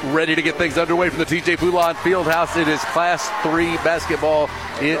Ready to get things underway from the TJ Foulon Fieldhouse. It is Class 3 basketball.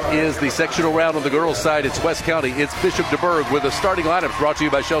 It is the sectional round on the girls' side. It's West County. It's Bishop DuBourg with the starting lineups brought to you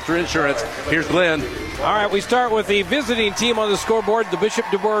by Shelter Insurance. Here's Glenn. All right, we start with the visiting team on the scoreboard, the Bishop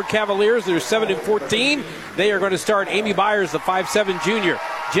DuBourg Cavaliers. They're 7-14. They are going to start Amy Byers, the 5'7 junior.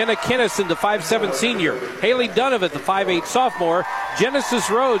 Jenna Kennison, the 5'7 senior. Haley Dunovan, the 5'8 sophomore. Genesis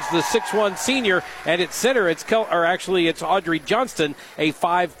Rhodes, the 6'1 senior. And at center, it's Audrey Johnston, a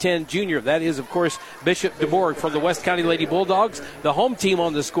 5'10 junior. That is, of course, Bishop DuBourg from the West County Lady Bulldogs. The home team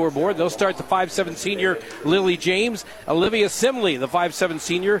on the scoreboard, they'll start the 5'7 senior, Lily James. Olivia Simley, the 5'7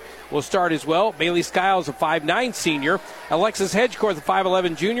 senior, will start as well. Bailey Skiles, a 5'9 senior. Alexis Hedgecourt, the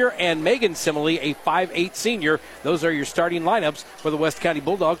 5'11 junior. And Megan Simley, a 5'8 senior. Those are your starting lineups for the West County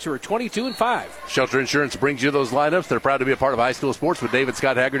Bulldogs, who are 22-5. Shelter Insurance brings you those lineups. They're proud to be a part of high school sports with David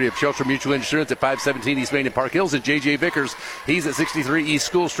Scott Haggerty of Shelter Mutual Insurance at 517 East Main in Park Hills, and J.J. Vickers. He's at 63 East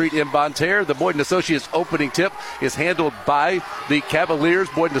School Street in Bonne Terre. The Boyd & Associates opening tip is handled by the Cavaliers.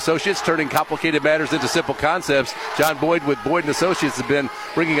 Boyd & Associates turning complicated matters into simple concepts. John Boyd with Boyd & Associates has been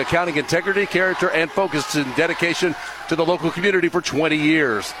bringing accounting integrity, character, and focus and dedication to the local community for 20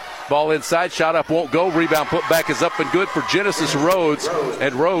 years. Ball inside, shot up, won't go. Rebound put back is up and good for Genesis Rhodes.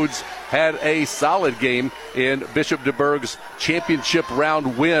 And Rhodes had a solid game in Bishop DuBourg's championship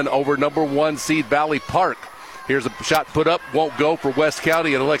round win over number 1 seed Valley Park. Here's a shot put up, won't go for West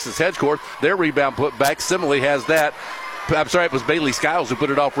County and Alexis Hedgecourt. Their rebound put back. Simile has that. I'm sorry, it was Bailey Skiles who put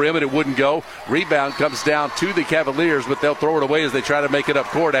it off for him, and it wouldn't go. Rebound comes down to the Cavaliers, but they'll throw it away as they try to make it up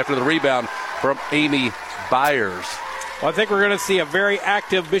court after the rebound from Amy Byers. Well, I think we're going to see a very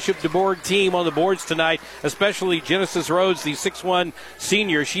active Bishop DuBourg team on the boards tonight, especially Genesis Rhodes, the 6'1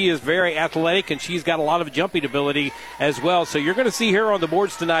 senior. She is very athletic, and she's got a lot of jumping ability as well. So you're going to see her on the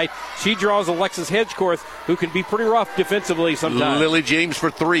boards tonight. She draws Alexis Hedgecourt, who can be pretty rough defensively sometimes. Lily James for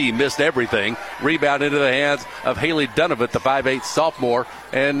 3, missed everything. Rebound into the hands of Haley Dunovan, the 5'8 sophomore,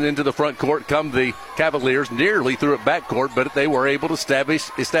 and into the front court come the Cavaliers. Nearly threw it backcourt, but they were able to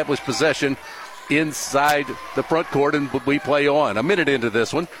establish possession inside the front court, and we play on. A minute into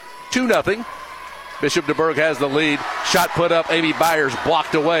this one, 2-0. Bishop DuBourg has the lead. Shot put up. Amy Byers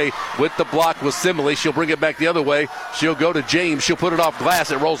blocked away. With the block was Simile. She'll bring it back the other way. She'll go to James. She'll put it off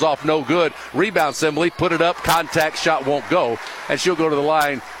glass. It rolls off no good. Rebound Simile. Put it up. Contact. Shot won't go. And she'll go to the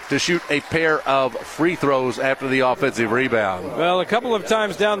line to shoot a pair of free throws after the offensive rebound. Well, a couple of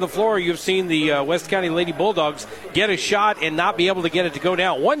times down the floor, you've seen the West County Lady Bulldogs get a shot and not be able to get it to go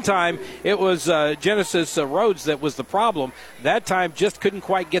down. One time, it was Genesis Rhodes that was the problem. That time, just couldn't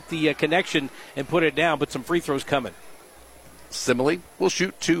quite get the connection and put it down, but some free throws coming. Simile will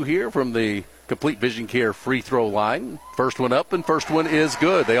shoot 2 here from the Complete Vision Care free throw line. First one up, and first one is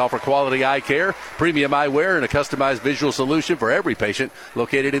good. They offer quality eye care, premium eyewear, and a customized visual solution for every patient,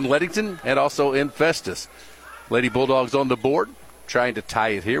 located in Leadington and also in Festus. Lady Bulldogs on the board, trying to tie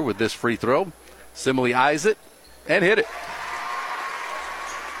it here with this free throw. Simile eyes it and hit it.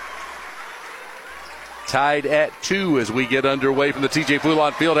 Tied at 2 as we get underway from the TJ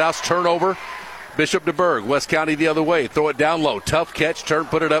Foulon Fieldhouse. Turnover. Bishop DuBourg, West County the other way. Throw it down low. Tough catch. Turn,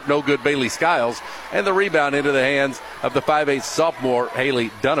 put it up. No good. Bailey Skiles. And the rebound into the hands of the 5'8 sophomore, Haley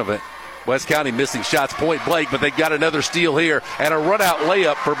Dunovan. West County missing shots point blank, but they got another steal here. And a run-out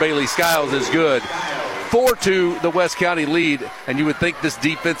layup for Bailey Skiles is good. 4-2 the West County lead, and you would think this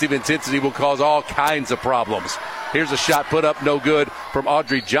defensive intensity will cause all kinds of problems. Here's a shot put up, no good, from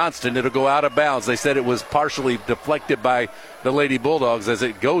Audrey Johnston. It'll go out of bounds. They said it was partially deflected by the Lady Bulldogs as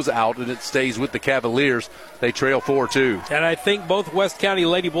it goes out, and it stays with the Cavaliers. They trail 4-2. And I think both West County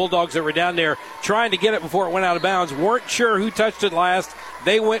Lady Bulldogs that were down there trying to get it before it went out of bounds weren't sure who touched it last.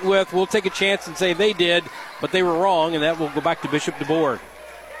 They went with, we'll take a chance and say they did, but they were wrong, and that will go back to Bishop DuBourg.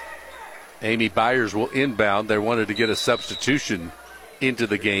 Amy Byers will inbound. They wanted to get a substitution into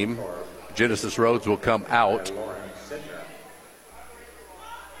the game. Genesis Rhodes will come out.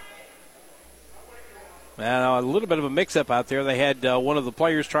 Now, a little bit of a mix-up out there. They had one of the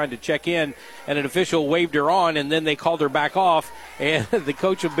players trying to check in, and an official waved her on, and then they called her back off. And the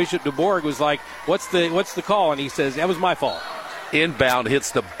coach of Bishop DuBourg was like, "What's the call?" And he says, "That was my fault." Inbound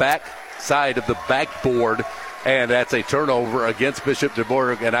hits the back side of the backboard, and that's a turnover against Bishop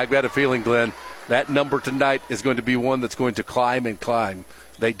DuBourg. And I've got a feeling, Glenn, that number tonight is going to be one that's going to climb and climb.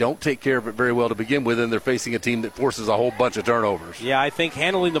 They don't take care of it very well to begin with, and they're facing a team that forces a whole bunch of turnovers. Yeah, I think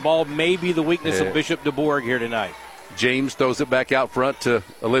handling the ball may be the weakness of Bishop DuBourg here tonight. James throws it back out front to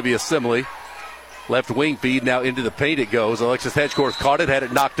Olivia Simley. Left wing feed now into the paint it goes. Alexis Hedgecourt caught it, had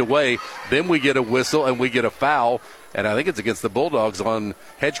it knocked away. Then we get a whistle and we get a foul. And I think it's against the Bulldogs on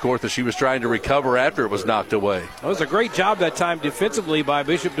Hedgecourt that she was trying to recover after it was knocked away. It was a great job that time defensively by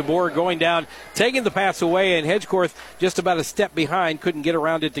Bishop DeBoer going down, taking the pass away, and Hedgecourt just about a step behind, couldn't get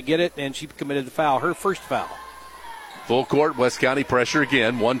around it to get it, and she committed the foul, her first foul. Full court, West County pressure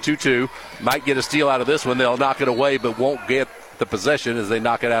again, 1-2-2. Might get a steal out of this one. They'll knock it away, but won't get the possession as they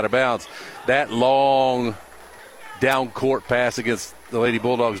knock it out of bounds. That long down court pass against the Lady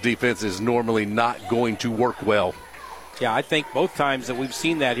Bulldogs defense is normally not going to work well. Yeah, I think both times that we've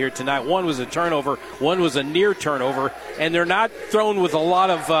seen that here tonight. One was a turnover, one was a near turnover, and they're not thrown with a lot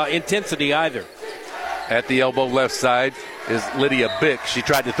of intensity either. At the elbow left side is Lydia Bick. She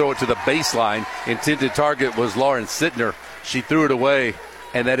tried to throw it to the baseline. Intended target was Lauren Sittner. She threw it away,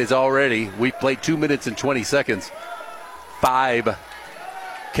 and that is already, we've played 2 minutes and 20 seconds, 5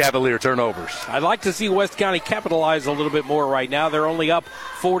 Cavalier turnovers. I'd like to see West County capitalize a little bit more right now. They're only up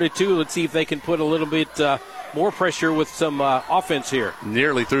 4-2. Let's see if they can put a little bit more pressure with some offense here.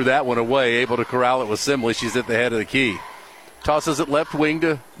 Nearly threw that one away, able to corral it with Simley. She's at the head of the key. Tosses it left wing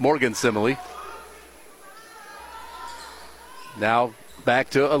to Morgan Simley. Now back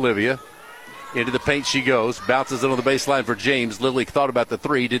to Olivia. Into the paint she goes. Bounces it on the baseline for James. Lily thought about the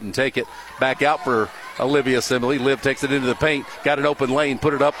three, didn't take it. Back out for Olivia Simley. Liv takes it into the paint. Got an open lane.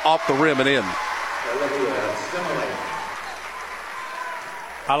 Put it up off the rim and in.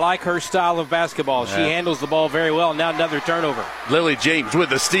 I like her style of basketball. She handles the ball very well. Now another turnover. Lily James with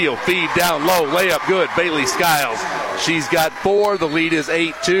the steal. Feed down low. Layup good. Bailey Skiles. She's got 4. The lead is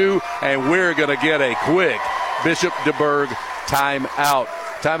 8-2. And we're going to get a quick Bishop DeBerg timeout.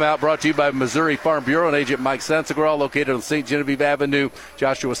 Timeout brought to you by Missouri Farm Bureau and Agent Mike Sansegraw, located on St. Genevieve Avenue.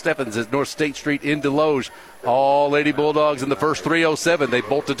 Joshua Steffens at North State Street in Deloge. All Lady Bulldogs in the first 3:07. They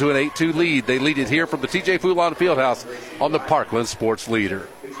bolted to an 8-2 lead. They lead it here from the TJ Foulon Fieldhouse on the Parkland Sports Leader.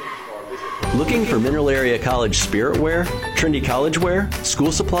 Looking for Mineral Area College spirit wear, trendy college wear,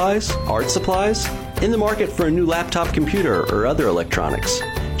 school supplies, art supplies? In the market for a new laptop computer or other electronics?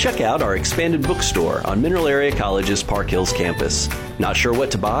 Check out our expanded bookstore on Mineral Area College's Park Hills campus. Not sure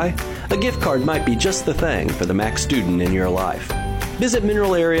what to buy? A gift card might be just the thing for the Mac student in your life. Visit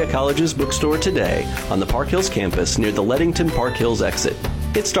Mineral Area College's bookstore today on the Park Hills campus near the Leadington Park Hills exit.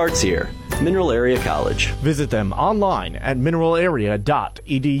 It starts here. Mineral Area College. Visit them online at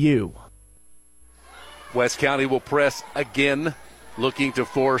mineralarea.edu. West County will press again, looking to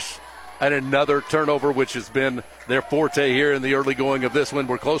force another turnover, which has been their forte here in the early going of this one.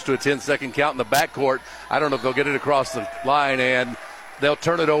 We're close to a 10-second count in the backcourt. I don't know if they'll get it across the line, and they'll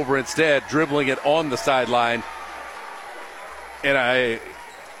turn it over instead, dribbling it on the sideline. And I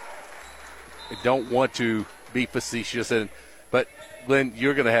don't want to be facetious, but Glenn,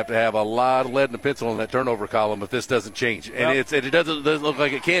 you're going to have a lot of lead in the pencil in that turnover column if this doesn't change. And it doesn't look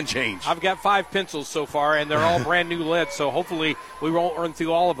like it can change. I've got 5 pencils so far, and they're all brand new lead, so hopefully we won't run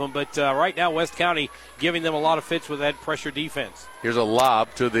through all of them. But right now, West County giving them a lot of fits with that pressure defense. Here's a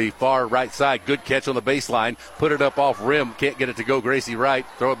lob to the far right side. Good catch on the baseline. Put it up off rim. Can't get it to go. Gracie Wright.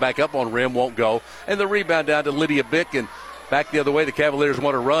 Throw it back up on rim. Won't go. And the rebound down to Lydia Bick. And back the other way, the Cavaliers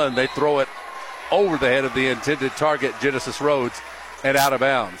want to run. They throw it over the head of the intended target, Genesis Rhodes, and out of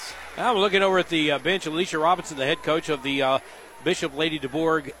bounds. I'm looking over at the bench. Alicia Robinson, the head coach of the Bishop Lady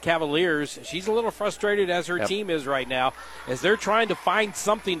DeBoer Cavaliers. She's a little frustrated, as her team is right now, as they're trying to find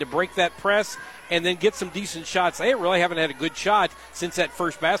something to break that press and then get some decent shots. They really haven't had a good shot since that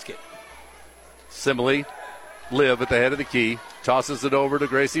first basket. Simile, Liv at the head of the key, tosses it over to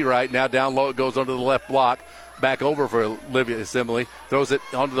Gracie Wright. Now down low, it goes onto the left block. Back over for Olivia Simile. Throws it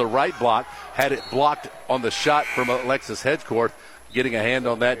onto the right block. Had it blocked on the shot from Alexis Hedgecourt. Getting a hand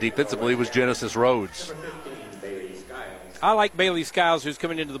on that defensively was Genesis Rhodes. I like Bailey Skiles, who's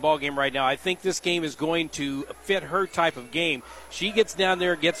coming into the ballgame right now. I think this game is going to fit her type of game. She gets down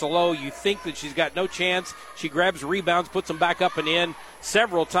there, gets low. You think that she's got no chance. She grabs rebounds, puts them back up and in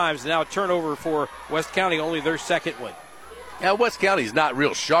several times. Now a turnover for West County, only their second one. Now, West County's not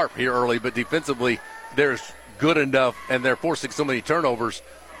real sharp here early, but defensively they're good enough, and they're forcing so many turnovers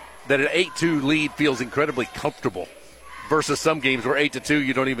that an 8-2 lead feels incredibly comfortable. Versus some games where 8-2,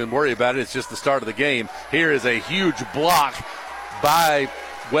 you don't even worry about it. It's just the start of the game. Here is a huge block by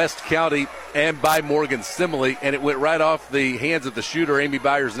West County and by Morgan Simile, and it went right off the hands of the shooter, Amy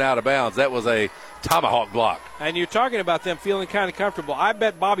Byers, and out of bounds. That was a tomahawk block. And you're talking about them feeling kind of comfortable. I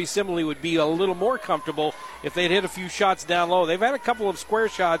bet Bobby Simile would be a little more comfortable if they'd hit a few shots down low. They've had a couple of square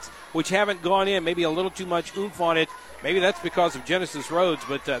shots which haven't gone in, maybe a little too much oomph on it. Maybe that's because of Genesis Rhodes,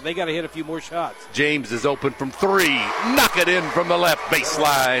 but they got to hit a few more shots. James is open from 3. Knock it in from the left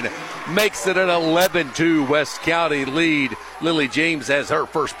baseline. makes it an 11-2 West County lead. Lily James has her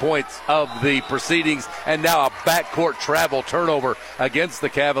first points of the proceedings, and now a backcourt travel turnover against the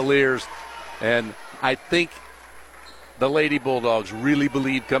Cavaliers. And I think the Lady Bulldogs really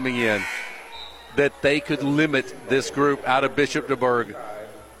believe coming in that they could limit this group out of Bishop DuBourg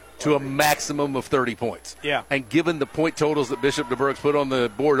to a maximum of 30 points. Yeah. And given the point totals that Bishop DuBourg's put on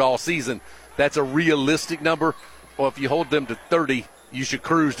the board all season, that's a realistic number. Well, if you hold them to 30, you should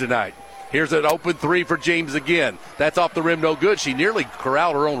cruise tonight. Here's an open three for James again. That's off the rim, no good. She nearly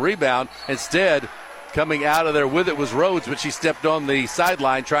corralled her own rebound. Instead, coming out of there with it was Rhodes, but she stepped on the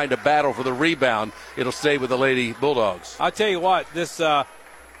sideline trying to battle for the rebound. It'll stay with the Lady Bulldogs. I'll tell you what, this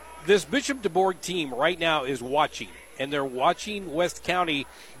Bishop DuBourg team right now is watching, and they're watching West County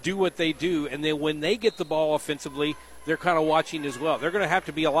do what they do, and then when they get the ball offensively, they're kind of watching as well. They're going to have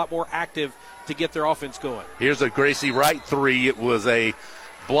to be a lot more active to get their offense going. Here's a Gracie Wright three. It was a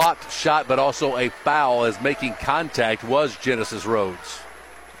blocked shot, but also a foul, as making contact was Genesis Rhodes.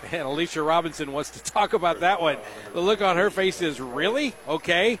 And Alicia Robinson wants to talk about that one. The look on her face is, really?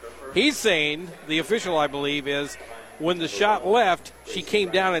 Okay. He's saying, the official I believe, is when the shot left, she came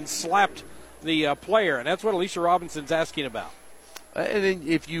down and slapped the player. And that's what Alicia Robinson's asking about. And then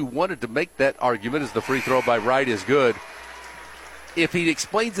if you wanted to make that argument, as the free throw by Wright is good, if he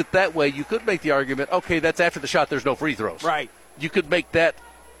explains it that way, you could make the argument, okay, that's after the shot, there's no free throws. Right. You could make that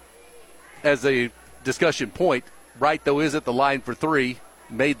as a discussion point. Wright, though, is at the line for three.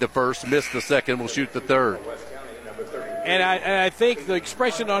 Made the first, missed the second, will shoot the third. And I think the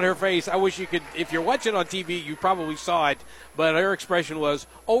expression on her face, I wish you could, if you're watching on TV, you probably saw it, but her expression was,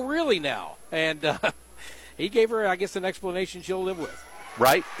 oh, really now? And he gave her, I guess, an explanation she'll live with.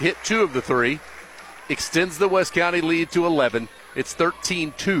 Wright hit two of the three, extends the West County lead to 11. It's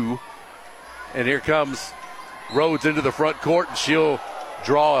 13-2. And here comes Rhodes into the front court, and she'll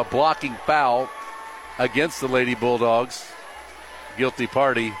draw a blocking foul against the Lady Bulldogs. Guilty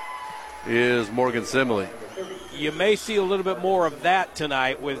party is Morgan Simley. You may see a little bit more of that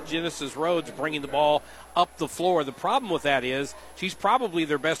tonight with Genesis Rhodes bringing the ball up the floor. The problem with that is she's probably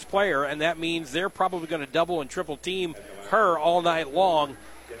their best player, and that means they're probably going to double and triple team her all night long,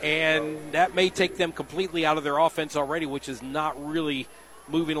 and that may take them completely out of their offense already, which is not really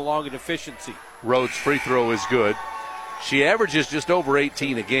moving along in efficiency. Rhodes' free throw is good. She averages just over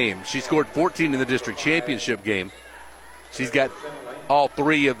 18 a game. She scored 14 in the district championship game. She's got all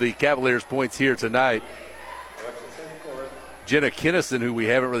three of the Cavaliers' points here tonight. Jenna Kinnison, who we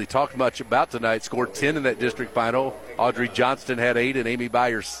haven't really talked much about tonight, scored 10 in that district final. Audrey Johnston had 8 and Amy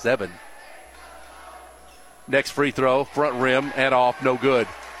Byers 7. Next free throw, front rim and off, no good.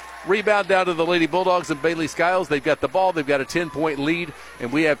 Rebound down to the Lady Bulldogs and Bailey Skiles. They've got the ball. They've got a 10-point lead,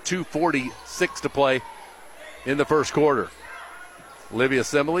 and we have 2:46 to play in the first quarter. Olivia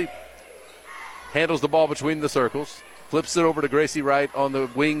Simley handles the ball between the circles. Flips it over to Gracie Wright on the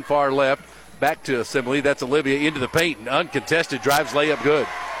wing far left. Back to Simley. That's Olivia into the paint and uncontested. Drives layup good.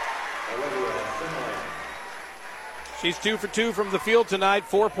 She's 2 for 2 from the field tonight.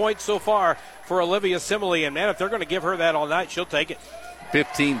 4 points so far for Olivia Simley. And, man, if they're going to give her that all night, she'll take it.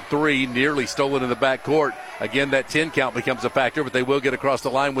 15-3, nearly stolen in the backcourt. Again, that 10 count becomes a factor, but they will get across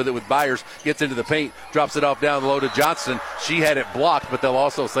the line with it with Byers. Gets into the paint, drops it off down low to Johnston. She had it blocked, but they'll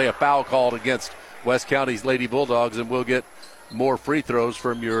also say a foul called against West County's Lady Bulldogs, and we'll get more free throws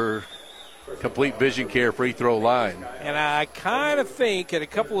from your Complete Vision Care free throw line. And I kind of think at a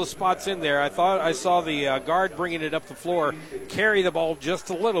couple of spots in there, I thought I saw the guard bringing it up the floor, carry the ball just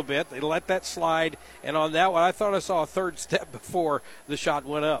a little bit. They let that slide, and on that one, I thought I saw a third step before the shot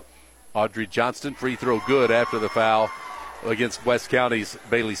went up. Audrey Johnston, free throw good after the foul against West County's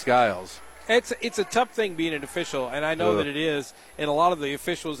Bailey Skiles. It's a tough thing being an official, and I know that it is, and a lot of the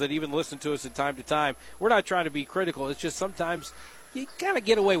officials that even listen to us at time to time, we're not trying to be critical. It's just sometimes you kind of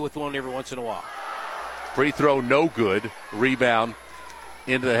get away with one every once in a while. Free throw no good. Rebound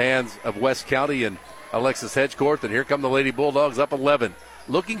into the hands of West County and Alexis Hedgecourt, and here come the Lady Bulldogs up 11.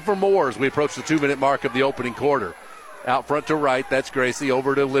 Looking for more as we approach the 2-minute mark of the opening quarter. Out front to right, that's Gracie,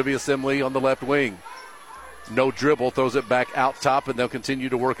 over to Olivia Simley on the left wing. No dribble, throws it back out top, and they'll continue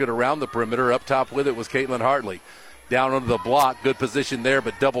to work it around the perimeter. Up top with it was Caitlin Hartley. Down under the block, good position there,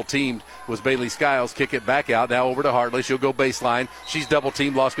 but double-teamed was Bailey Skiles. Kick it back out, now over to Hartley. She'll go baseline. She's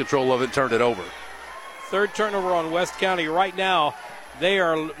double-teamed, lost control of it, and turned it over. Third turnover on West County. Right now, they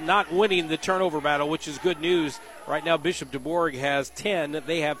are not winning the turnover battle, which is good news. Right now, Bishop DuBourg has 10.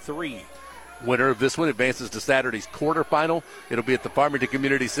 They have 3. Winner of this one advances to Saturday's quarterfinal. It'll be at the Farmington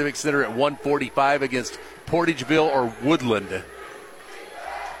Community Civic Center at 1:45 against Portageville or Woodland.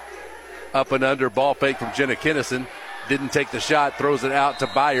 Up and under, ball fake from Jenna Kinnison. Didn't take the shot, throws it out to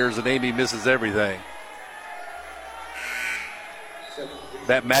Byers, and Amy misses everything.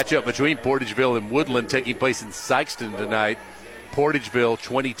 That matchup between Portageville and Woodland taking place in Sykeston tonight. Portageville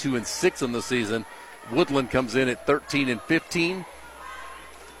 22-6 on the season. Woodland comes in at 13-15.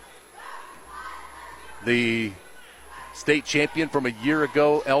 The state champion from a year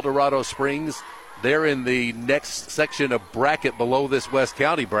ago, El Dorado Springs, they're in the next section of bracket below this West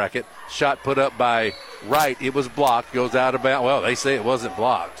County bracket. Shot put up by Wright. It was blocked. Goes out of bounds. Well, they say it wasn't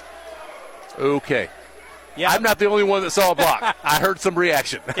blocked. Okay. Yeah. I'm not the only one that saw a block. I heard some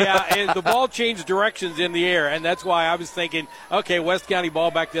reaction. Yeah, and the ball changed directions in the air, and that's why I was thinking, okay, West County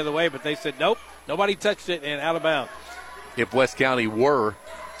ball back the other way, but they said, nope, nobody touched it and out of bounds. If West County were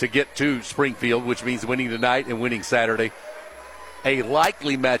to get to Springfield, which means winning tonight and winning Saturday, a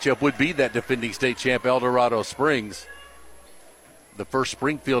likely matchup would be that defending state champ El Dorado Springs. The first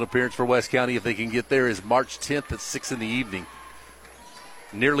Springfield appearance for West County, if they can get there, is March 10th at 6 in the evening.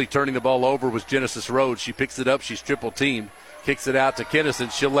 Nearly turning the ball over was Genesis Rhodes. She picks it up. She's triple teamed. Kicks it out to Kennison.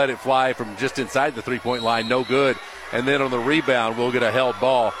 She'll let it fly from just inside the three-point line. No good. And then on the rebound, we'll get a held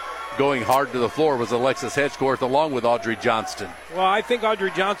ball. Going hard to the floor was Alexis Hedgecorth along with Audrey Johnston. Well, I think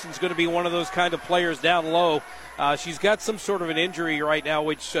Audrey Johnston's going to be one of those kind of players down low. She's got some sort of an injury right now,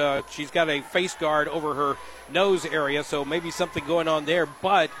 which she's got a face guard over her nose area, so maybe something going on there.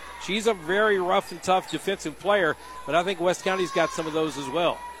 But she's a very rough and tough defensive player, but I think West County's got some of those as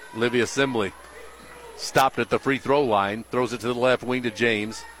well. Olivia Simley stopped at the free throw line, throws it to the left wing to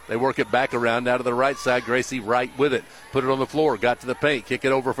James. They work it back around now to the right side. Gracie Wright with it. Put it on the floor. Got to the paint. Kick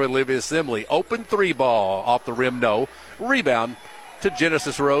it over for Olivia Simley. Open three ball. Off the rim, no. Rebound to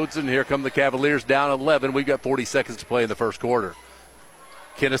Genesis Rhodes, and here come the Cavaliers down 11. We've got 40 seconds to play in the first quarter.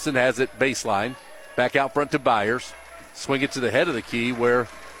 Kennison has it baseline. Back out front to Byers. Swing it to the head of the key where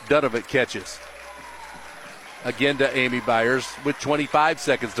Dunovic catches. Again to Amy Byers with 25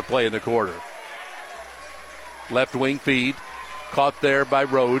 seconds to play in the quarter. Left wing feed. Caught there by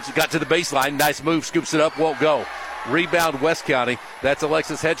Rhodes. Got to the baseline. Nice move. Scoops it up. Won't go. Rebound West County. That's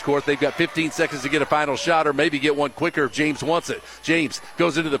Alexis Hedgecorth. They've got 15 seconds to get a final shot or maybe get one quicker if James wants it. James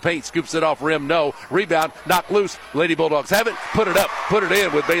goes into the paint. Scoops it off rim. No. Rebound. Knocked loose. Lady Bulldogs have it. Put it up. Put it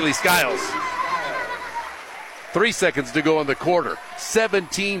in with Bailey Skiles. 3 seconds to go in the quarter.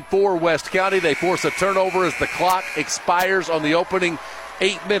 17-4 West County. They force a turnover as the clock expires on the opening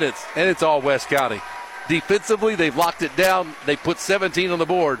 8 minutes, and it's all West County. Defensively, they've locked it down. They put 17 on the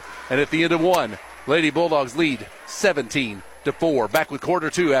board, and at the end of one, Lady Bulldogs lead 17-4. Back with quarter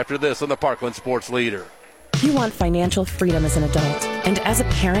two after this on the Parkland Sports Leader. You want financial freedom as an adult. And as a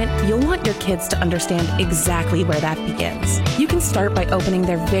parent, you'll want your kids to understand exactly where that begins. You can start by opening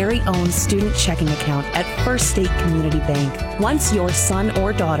their very own student checking account at First State Community Bank. Once your son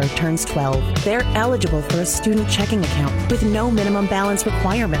or daughter turns 12, they're eligible for a student checking account with no minimum balance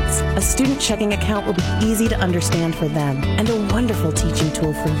requirements. A student checking account will be easy to understand for them and a wonderful teaching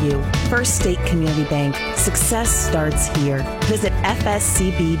tool for you. First State Community Bank. Success starts here. Visit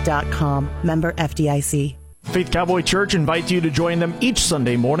fscb.com. Member FDIC. Faith Cowboy Church invites you to join them each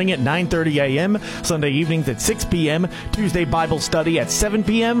Sunday morning at 9:30 a.m., Sunday evenings at 6 p.m., Tuesday Bible study at 7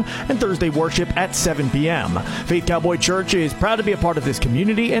 p.m., and Thursday worship at 7 p.m. Faith Cowboy Church is proud to be a part of this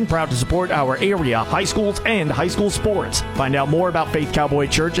community and proud to support our area high schools and high school sports. Find out more about Faith Cowboy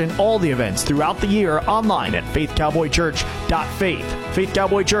Church and all the events throughout the year online at faithcowboychurch.faith. Faith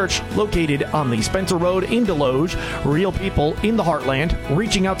Cowboy Church, located on the Spencer Road in Deloge, real people in the heartland,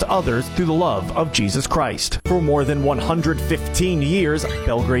 reaching out to others through the love of Jesus Christ. For more than 115 years,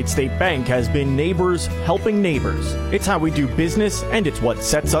 Belgrade State Bank has been neighbors helping neighbors. It's how we do business, and it's what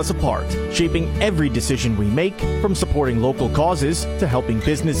sets us apart, shaping every decision we make, from supporting local causes to helping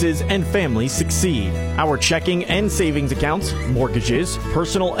businesses and families succeed. Our checking and savings accounts, mortgages,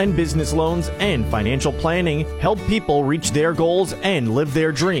 personal and business loans, and financial planning help people reach their goals and live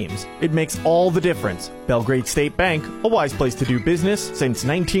their dreams. It makes all the difference. Belgrade State Bank, a wise place to do business since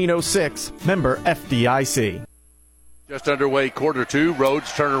 1906. Member FDIC. Just underway, quarter two.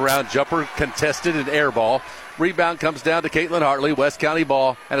 Rhodes turnaround jumper contested and air ball. Rebound comes down to Caitlin Hartley. West County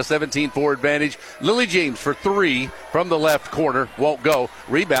ball and a 17-4 advantage. Lily James for three from the left corner. Won't go.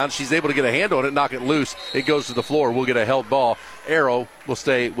 Rebound. She's able to get a hand on it, knock it loose. It goes to the floor. We'll get a held ball. Arrow will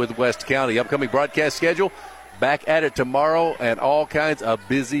stay with West County. Upcoming broadcast schedule. Back at it tomorrow and all kinds of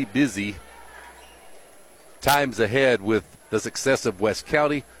busy times ahead with the success of West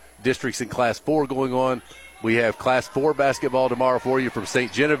County. Districts in Class 4 going on. We have Class 4 basketball tomorrow for you from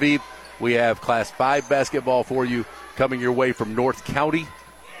St. Genevieve. We have Class 5 basketball for you coming your way from North County.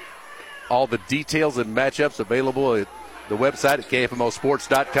 All the details and matchups available at the website at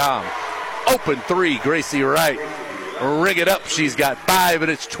KFMOsports.com. Open three, Gracie Wright. ring it up. She's got 5,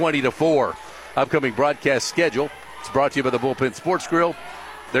 and it's 20-4. Upcoming broadcast schedule. It's brought to you by the Bullpen Sports Grill.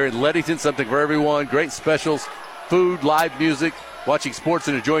 They're in Leadington, something for everyone. Great specials, food, live music, watching sports,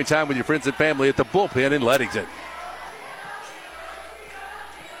 and enjoying time with your friends and family at the Bullpen in Leadington.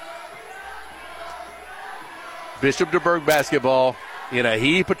 Bishop DuBourg basketball in a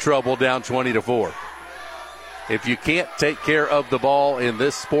heap of trouble, down 20-4. If you can't take care of the ball in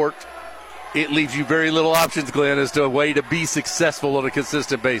this sport, it leaves you very little options, Glenn, as to a way to be successful on a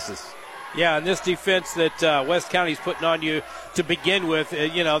consistent basis. Yeah, and this defense that West County's putting on you to begin with,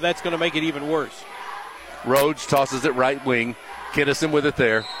 that's going to make it even worse. Rhodes tosses it right wing. Kinnison with it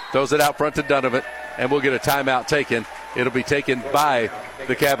there. Throws it out front to Donovan, and we'll get a timeout taken. It'll be taken by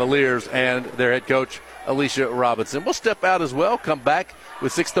the Cavaliers and their head coach, Alicia Robinson. We'll step out as well, come back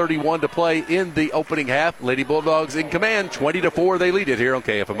with 6:31 to play in the opening half. Lady Bulldogs in command, 20-4. They lead it here on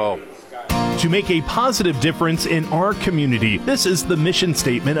KFMO. To make a positive difference in our community, this is the mission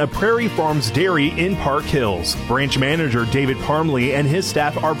statement of Prairie Farms Dairy in Park Hills. Branch manager David Parmley and his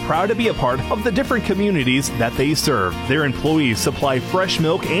staff are proud to be a part of the different communities that they serve. Their employees supply fresh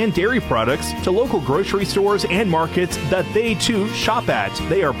milk and dairy products to local grocery stores and markets that they too shop at.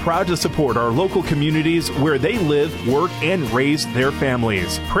 They are proud to support our local communities where they live, work, and raise their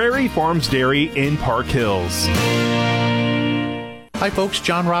families. Prairie Farms Dairy in Park Hills. Hi folks,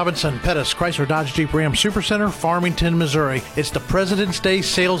 John Robinson, Pettis, Chrysler Dodge Jeep Ram Supercenter, Farmington, Missouri. It's the President's Day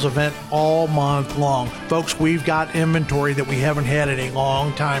sales event all month long. Folks, we've got inventory that we haven't had in a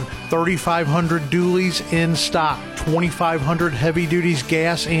long time. 3,500 dualies in stock, 2,500 heavy duties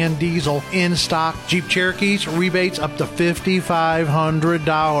gas and diesel in stock. Jeep Cherokees, rebates up to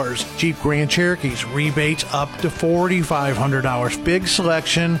 $5,500. Jeep Grand Cherokees, rebates up to $4,500. Big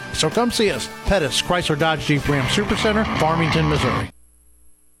selection, so come see us. Pettis, Chrysler Dodge Jeep Ram Supercenter, Farmington, Missouri.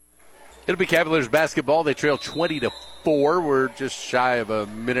 It'll be Cavaliers basketball. They trail 20-4. We're just shy of a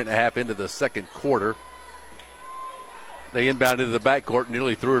minute and a half into the second quarter. They inbound into the backcourt,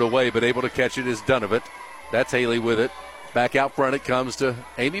 nearly threw it away, but able to catch it is Donovan. That's Haley with it. Back out front it comes to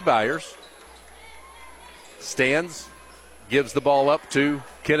Amy Byers. Stands, gives the ball up to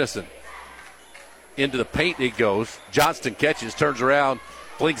Kinnison. Into the paint it goes. Johnston catches, turns around,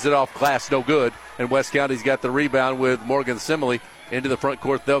 flings it off glass, no good. And West County's got the rebound with Morgan Simile. Into the front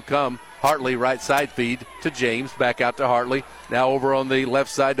court they'll come. Hartley right side feed to James. Back out to Hartley. Now over on the left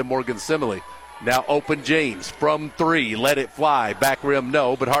side to Morgan Simile. Now open James from 3. Let it fly. Back rim,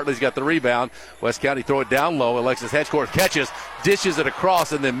 no. But Hartley's got the rebound. West County throw it down low. Alexis Hedgecourt catches. Dishes it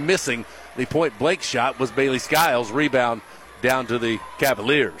across and then missing. The point blank shot was Bailey Skiles. Rebound down to the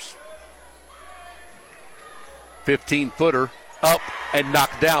Cavaliers. 15-footer up and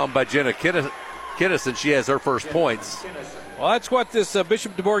knocked down by Jenna Kinnison. She has her first points. Well, that's what this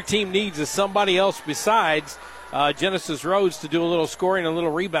Bishop DuBourg team needs, is somebody else besides Genesis Rhodes to do a little scoring, a little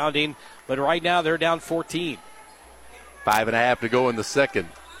rebounding. But right now they're down 14. 5.5 to go in the second.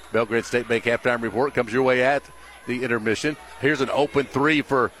 Belgrade State Bank halftime report comes your way at the intermission. Here's an open 3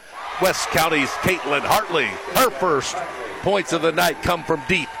 for West County's Caitlin Hartley. Her first points of the night come from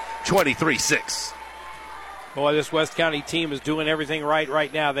deep, 23-6. Boy, this West County team is doing everything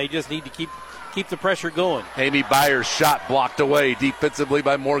right now. They just need to keep the pressure going. Amy Byers' shot blocked away defensively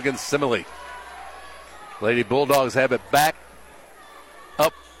by Morgan Simile. Lady Bulldogs have it back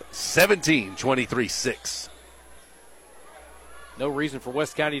up 17, 23-6. No reason for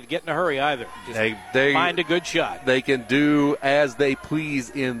West County to get in a hurry either. Just they find a good shot. They can do as they please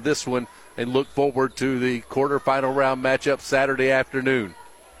in this one and look forward to the quarterfinal round matchup Saturday afternoon.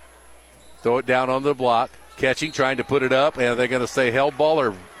 Throw it down on the block. Catching, trying to put it up, and they're going to say held ball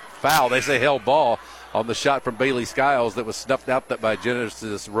or foul. They say held ball on the shot from Bailey Skiles that was snuffed out by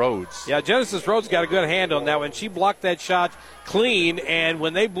Genesis Rhodes. Yeah, Genesis Rhodes got a good hand on that one. She blocked that shot clean, and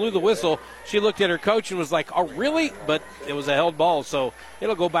when they blew the whistle, she looked at her coach and was like, oh, really? But it was a held ball, so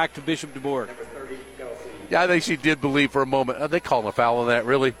it'll go back to Bishop DuBourg. Yeah, I think she did believe for a moment. Are they calling a foul on that,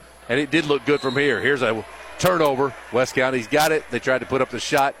 really? And it did look good from here. Here's a turnover. West County's got it. They tried to put up the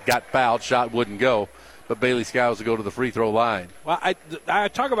shot, got fouled. Shot wouldn't go. But Bailey Skiles will go to the free throw line. Well, I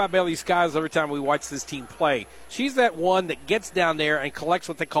talk about Bailey Skiles every time we watch this team play. She's that one that gets down there and collects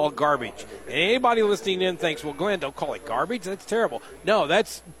what they call garbage. And anybody listening in thinks, well, Glenn, don't call it garbage. That's terrible. No,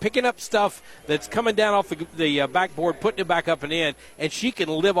 that's picking up stuff that's coming down off the backboard, putting it back up and in, and she can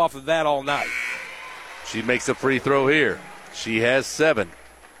live off of that all night. She makes a free throw here. She has 7.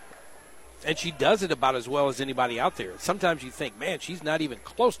 And she does it about as well as anybody out there. Sometimes you think, man, she's not even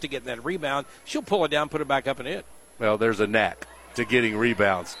close to getting that rebound. She'll pull it down, put it back up and in. Well, there's a knack to getting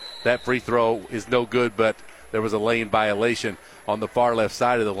rebounds. That free throw is no good, but there was a lane violation on the far left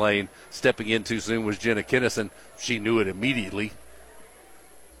side of the lane. Stepping in too soon was Jenna Kinnison. She knew it immediately.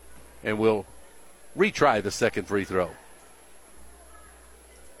 And will retry the second free throw.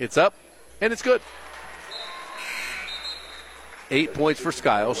 It's up, and it's good. 8 points for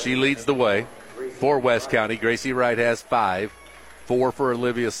Skiles. She leads the way for West County. Gracie Wright has 5. 4 for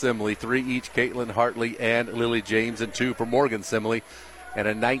Olivia Simley. 3 each Caitlin Hartley and Lily James, and 2 for Morgan Simley. And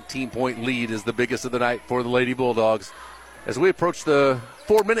a 19-point lead is the biggest of the night for the Lady Bulldogs. As we approach the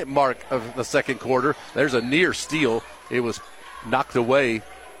 4-minute mark of the second quarter, there's a near steal. It was knocked away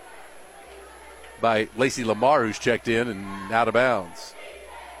by Lacey Lamar, who's checked in and out of bounds.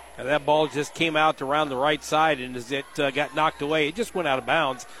 And that ball just came out around the right side, and as it got knocked away, it just went out of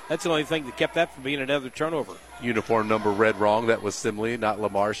bounds. That's the only thing that kept that from being another turnover. Uniform number read wrong. That was Simley, not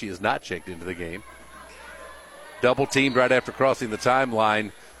Lamar. She is not checked into the game. Double teamed right after crossing the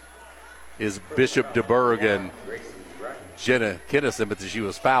timeline is Bishop DeBerg and Jenna Kinnison, but she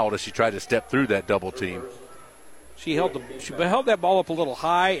was fouled as she tried to step through that double team. She held that ball up a little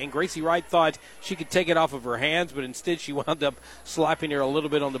high, and Gracie Wright thought she could take it off of her hands, but instead she wound up slapping her a little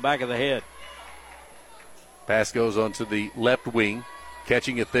bit on the back of the head. Pass goes on to the left wing.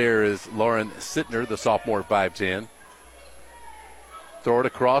 Catching it there is Lauren Sittner, the sophomore 5'10". Throw it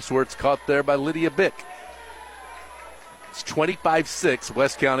across where it's caught there by Lydia Bick. It's 25-6.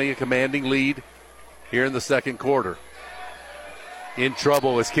 West County a commanding lead here in the second quarter. In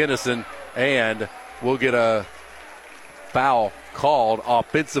trouble is Kinnison, and we'll get a foul called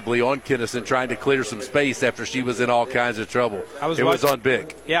offensively on Kinnison, trying to clear some space after she was in all kinds of trouble. It was on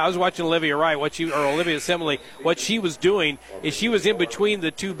Bick. Yeah, I was watching Olivia Wright, Olivia Simley. What she was doing is she was in between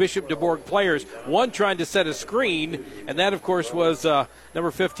the two Bishop DeBorg players, one trying to set a screen, and that, of course, was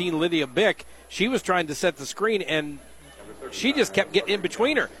number 15, Lydia Bick. She was trying to set the screen, and she just kept getting in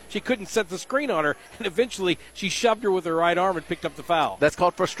between her. She couldn't set the screen on her, and eventually she shoved her with her right arm and picked up the foul. That's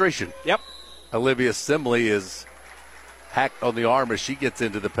called frustration. Yep. Olivia Simley is hacked on the arm as she gets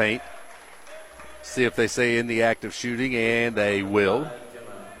into the paint. See if they say in the act of shooting, and they will.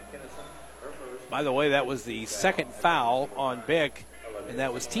 By the way, that was the second foul on Bick, and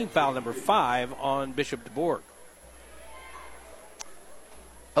that was team foul number 5 on Bishop DeBorg.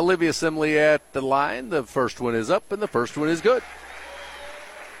 Olivia Simley at the line. The first one is up, and the first one is good.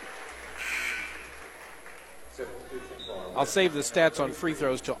 I'll save the stats on free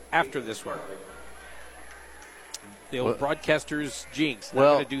throws till after this one. The old broadcaster's jinx. Not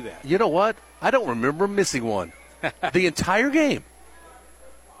going to do that. You know what? I don't remember missing one the entire game.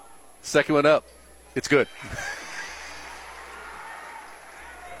 Second one up. It's good.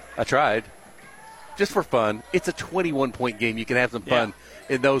 I tried. Just for fun. It's a 21-point game. You can have some fun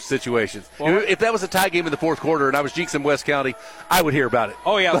in those situations. Well, if that was a tie game in the fourth quarter and I was jinxing West County, I would hear about it.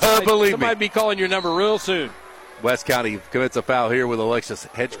 Oh, yeah. Believe somebody me. Be calling your number real soon. West County commits a foul here with Alexis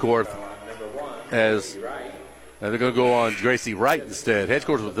Hedgecorth as they're going to go on Gracie Wright instead.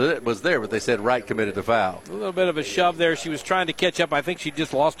 Hedgecorth was there, but they said Wright committed the foul. A little bit of a shove there. She was trying to catch up. I think she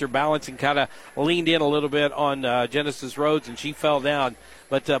just lost her balance and kind of leaned in a little bit on Genesis Rhodes, and she fell down.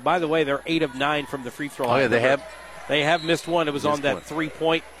 But, by the way, they're 8 of 9 from the free throw line. Oh, yeah, they have missed one. It was on that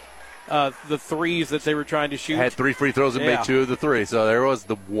 3-point, the threes that they were trying to shoot. Had 3 free throws and made 2 of the 3, so there was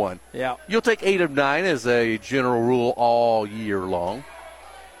the 1. Yeah. You'll take 8 of 9 as a general rule all year long.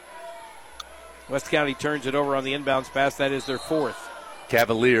 West County turns it over on the inbounds pass. That is their 4th.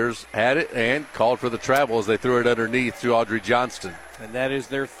 Cavaliers had it and called for the travel as they threw it underneath to Audrey Johnston. And that is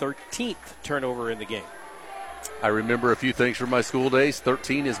their 13th turnover in the game. I remember a few things from my school days.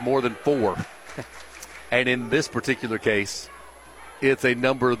 13 is more than 4. And in this particular case, it's a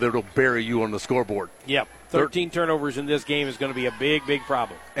number that will bury you on the scoreboard. Yep. 13 turnovers in this game is going to be a big, big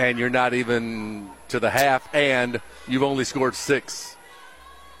problem. And you're not even to the half, and you've only scored 6.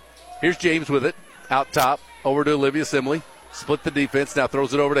 Here's James with it. Out top, over to Olivia Simley. Split the defense, now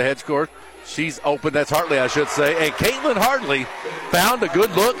throws it over to Hedgecorth. She's open. That's Hartley, I should say. And Caitlin Hartley found a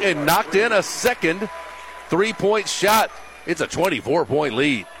good look and knocked in a second 3-point shot. It's a 24-point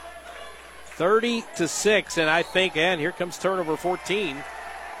lead. 30-6, and I think, and here comes turnover 14.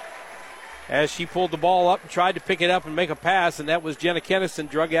 As she pulled the ball up and tried to pick it up and make a pass, and that was Jenna Kennison,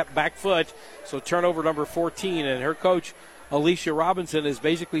 drug at back foot. So turnover number 14, and her coach, Alicia Robinson, is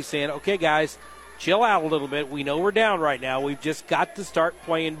basically saying, okay, guys, chill out a little bit. We know we're down right now. We've just got to start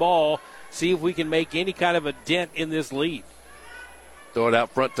playing ball, see if we can make any kind of a dent in this lead. Throw it out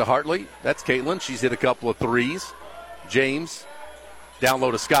front to Hartley. That's Caitlin. She's hit a couple of threes. James Down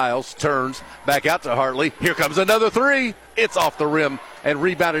low to Skiles, turns, back out to Hartley. Here comes another three. It's off the rim and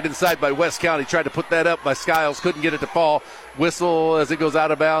rebounded inside by West County. Tried to put that up by Skiles, couldn't get it to fall. Whistle as it goes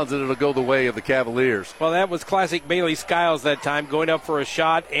out of bounds, and it'll go the way of the Cavaliers. Well, that was classic Bailey Skiles that time, going up for a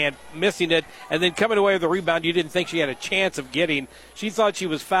shot and missing it, and then coming away with the rebound you didn't think she had a chance of getting. She thought she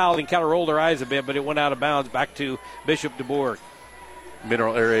was fouled and kind of rolled her eyes a bit, but it went out of bounds back to Bishop DuBourg.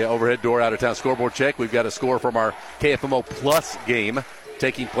 Mineral Area overhead door out of town scoreboard check. We've got a score from our KFMO Plus game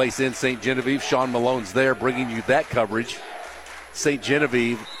taking place in St. Genevieve. Sean Malone's there bringing you that coverage. St.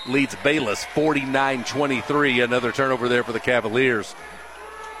 Genevieve leads Bayless 49-23. Another turnover there for the Cavaliers.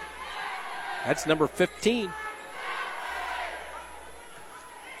 That's number 15.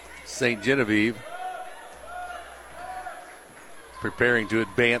 St. Genevieve preparing to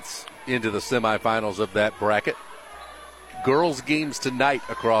advance into the semifinals of that bracket. Girls games tonight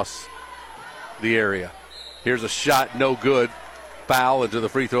across the area. Here's a shot, no good. Foul into the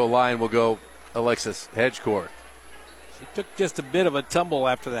free throw line will go Alexis Hedgecourt. She took just a bit of a tumble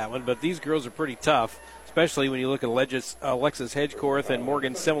after that one, but these girls are pretty tough, especially when you look at Alexis Hedgecourt and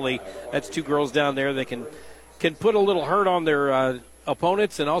Morgan Simile. That's two girls down there that can put a little hurt on their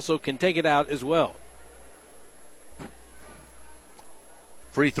opponents and also can take it out as well.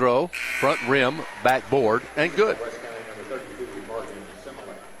 Free throw, front rim, backboard, and good.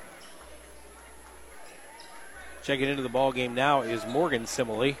 Checking into the ball game now is Morgan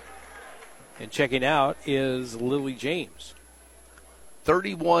Simile, and checking out is Lily James.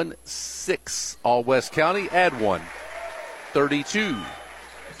 31-6, all West County. Add one.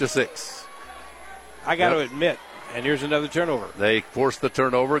 32-6. I got to admit, and here's another turnover. They force the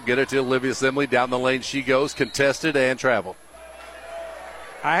turnover, get it to Olivia Simley. Down the lane she goes, contested and traveled.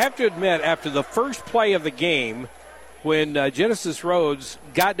 I have to admit, after the first play of the game, when Genesis Rhodes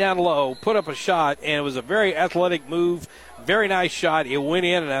got down low, put up a shot, and it was a very athletic move, very nice shot. It went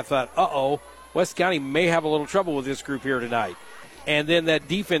in, and I thought, West County may have a little trouble with this group here tonight. And then that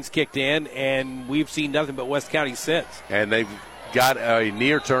defense kicked in, and we've seen nothing but West County since. And they've got a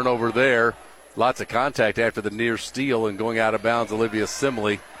near turnover there. Lots of contact after the near steal and going out of bounds. Olivia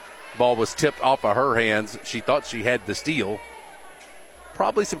Simley. Ball was tipped off of her hands. She thought she had the steal.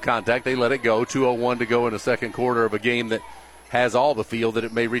 Probably some contact. They let it go. 2:01 to go in the second quarter of a game that has all the feel that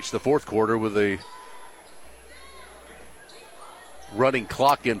it may reach the fourth quarter with a running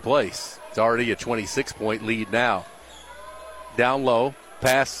clock in place. It's already a 26-point lead now. Down low.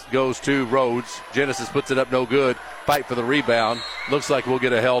 Pass goes to Rhodes. Genesis puts it up no good. Fight for the rebound. Looks like we'll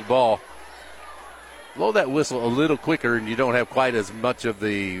get a held ball. Blow that whistle a little quicker and you don't have quite as much of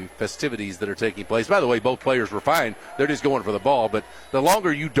the festivities that are taking place. By the way, both players were fine. They're just going for the ball. But the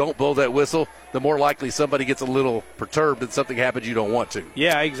longer you don't blow that whistle, the more likely somebody gets a little perturbed and something happens you don't want to.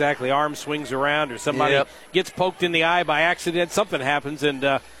 Yeah, exactly. Arm swings around or somebody gets poked in the eye by accident. Something happens, and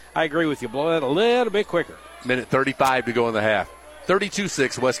I agree with you. Blow that a little bit quicker. Minute 35 to go in the half.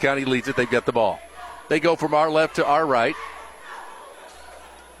 32-6, West County leads it. They've got the ball. They go from our left to our right.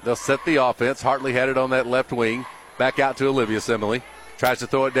 They'll set the offense. Hartley had it on that left wing. Back out to Olivia Simile. Tries to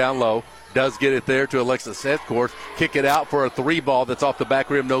throw it down low. Does get it there to Alexis Hedgecourt. Kick it out for a three ball that's off the back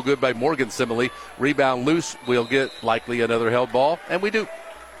rim. No good by Morgan Simile. Rebound loose. We'll get likely another held ball. And we do.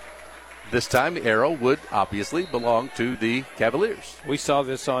 This time, the arrow would obviously belong to the Cavaliers. We saw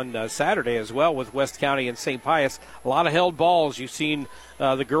this on Saturday as well with West County and St. Pius. A lot of held balls. You've seen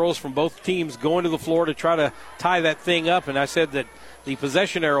the girls from both teams going to the floor to try to tie that thing up. And I said that the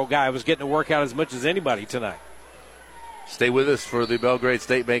possession arrow guy was getting to work out as much as anybody tonight. Stay with us for the Belgrade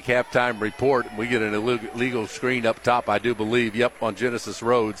State Bank halftime report. We get an illegal screen up top, I do believe. Yep, on Genesis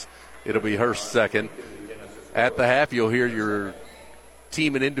Rhodes. It'll be her second. At the half, you'll hear your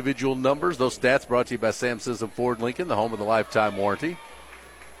team and individual numbers. Those stats brought to you by Sam Sisson Ford Lincoln, the home of the lifetime warranty.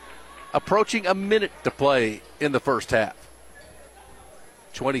 Approaching a minute to play in the first half.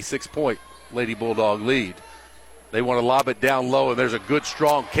 26-point Lady Bulldog lead. They want to lob it down low, and there's a good,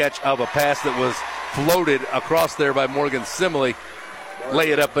 strong catch of a pass that was floated across there by Morgan Simile.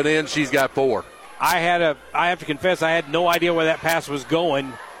 Lay it up and in. She's got four. I have to confess, I had no idea where that pass was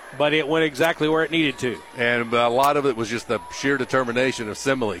going, but it went exactly where it needed to. And a lot of it was just the sheer determination of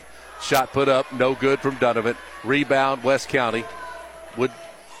Simile. Shot put up, no good from Donovan. Rebound, West County would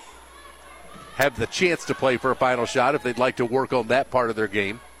have the chance to play for a final shot if they'd like to work on that part of their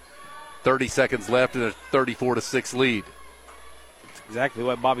game. 30 seconds left and a 34-6 lead. That's exactly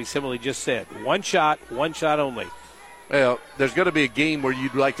what Bobby Simile just said. One shot only. Well, there's going to be a game where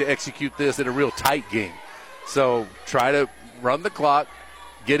you'd like to execute this in a real tight game. So try to run the clock,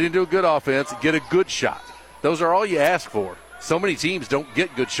 get into a good offense, get a good shot. Those are all you ask for. So many teams don't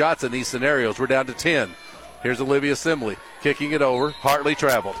get good shots in these scenarios. We're down to 10. Here's Olivia Simley kicking it over. Hartley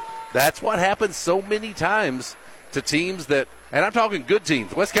traveled. That's what happens so many times to teams that, and I'm talking good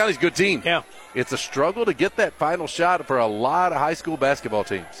teams. West County's a good team. Yeah. It's a struggle to get that final shot for a lot of high school basketball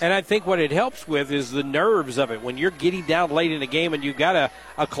teams. And I think what it helps with is the nerves of it. When you're getting down late in a game and you've got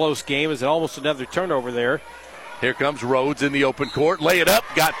a close game, is almost another turnover there. Here comes Rhodes in the open court. Lay it up,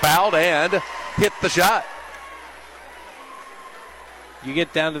 got fouled, and hit the shot. You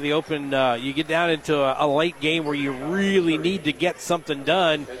get down to the open, you get down into a late game where you really need to get something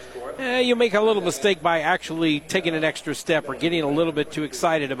done. You make a little mistake by actually taking an extra step or getting a little bit too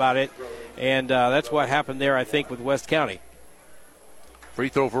excited about it. And that's what happened there, I think, with West County. Free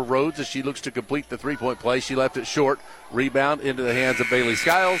throw for Rhodes as she looks to complete the three-point play. She left it short. Rebound into the hands of Bailey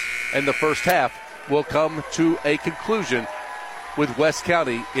Skiles. And the first half will come to a conclusion with West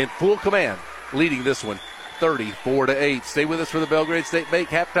County in full command, leading this one 34-8. Stay with us for the Belgrade State Bank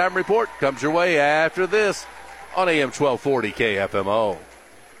halftime report. Comes your way after this on AM 1240 KFMO.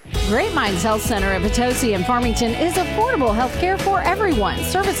 Great Minds Health Center at Potosi and Farmington is affordable health care for everyone.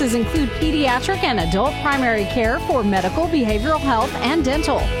 Services include pediatric and adult primary care for medical, behavioral health, and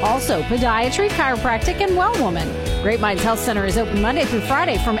dental. Also, podiatry, chiropractic, and well woman. Great Minds Health Center is open Monday through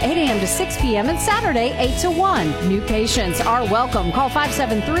Friday from 8 a.m. to 6 p.m. and Saturday 8 to 1. New patients are welcome. Call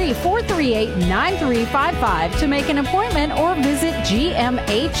 573-438-9355 to make an appointment or visit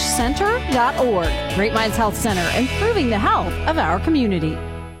gmhcenter.org. Great Minds Health Center, improving the health of our community.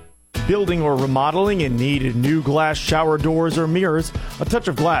 Building or remodeling and need new glass shower doors or mirrors? A Touch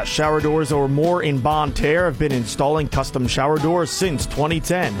of Glass Shower Doors or More in Bonne Terre have been installing custom shower doors since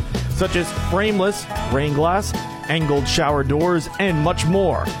 2010, such as frameless, rain glass, angled shower doors, and much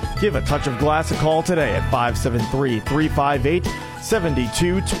more. Give A Touch of Glass a call today at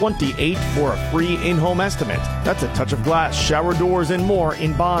 573-358-7228 for a free in-home estimate. That's A Touch of Glass Shower Doors and More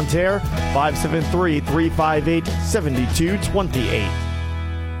in Bonne Terre, 573-358-7228.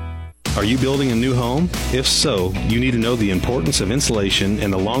 Are you building a new home? If so, you need to know the importance of insulation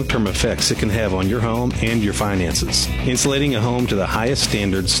and the long-term effects it can have on your home and your finances. Insulating a home to the highest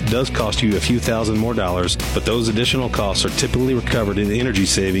standards does cost you a few thousand more dollars, but those additional costs are typically recovered in energy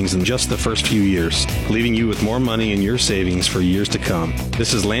savings in just the first few years, leaving you with more money in your savings for years to come.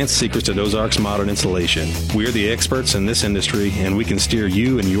 This is Lance Secrets at Ozarks Modern Insulation. We're the experts in this industry, and we can steer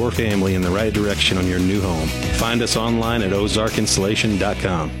you and your family in the right direction on your new home. Find us online at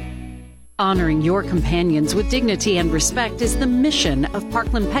ozarkinsulation.com. Honoring your companions with dignity and respect is the mission of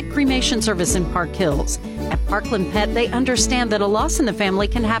Parkland Pet Cremation Service in Park Hills. At Parkland Pet, they understand that a loss in the family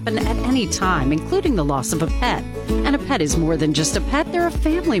can happen at any time, including the loss of a pet. And a pet is more than just a pet, they're a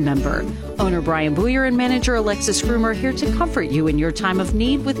family member. Owner Brian Booyer and manager Alexis Groom are here to comfort you in your time of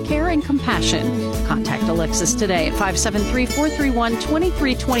need with care and compassion. Contact Alexis today at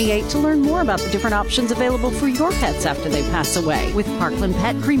 573-431-2328 to learn more about the different options available for your pets after they pass away with Parkland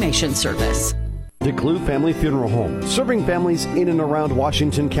Pet Cremation Service. DeClue Family Funeral Home, serving families in and around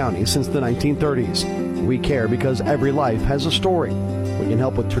Washington County since the 1930s. We care because every life has a story. We can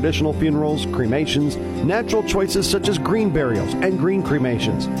help with traditional funerals, cremations, natural choices such as green burials and green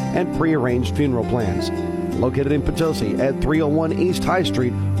cremations, and prearranged funeral plans. Located in Potosi at 301 East High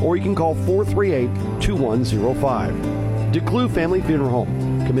Street, or you can call 438-2105. DeClue Family Funeral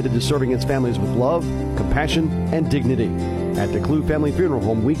Home, committed to serving its families with love, compassion, and dignity. At DeClue Family Funeral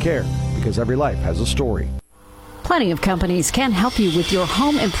Home, we care because every life has a story. Plenty of companies can help you with your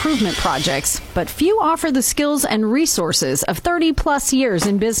home improvement projects, but few offer the skills and resources of 30-plus years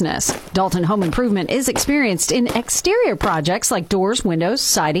in business. Dalton Home Improvement is experienced in exterior projects like doors, windows,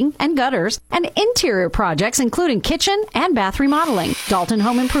 siding, and gutters, and interior projects including kitchen and bath remodeling. Dalton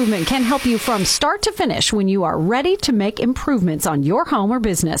Home Improvement can help you from start to finish when you are ready to make improvements on your home or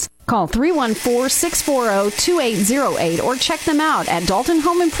business. Call 314-640-2808 or check them out at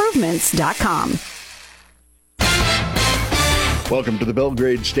DaltonHomeImprovements.com. Welcome to the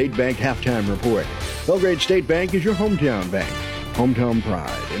Belgrade State Bank Halftime Report. Belgrade State Bank is your hometown bank. Hometown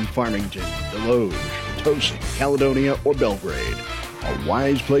pride in Farmington, Deloge, Potosi, Caledonia, or Belgrade. A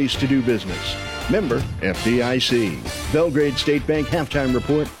wise place to do business. Member FDIC. Belgrade State Bank Halftime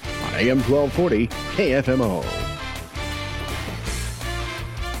Report on AM 1240 KFMO.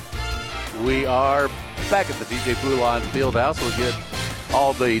 We are back at the DJ Poulon Fieldhouse. We'll get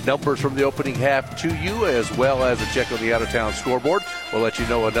all the numbers from the opening half to you, as well as a check on the out-of-town scoreboard. We'll let you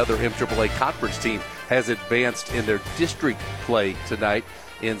know another MAAA conference team has advanced in their district play tonight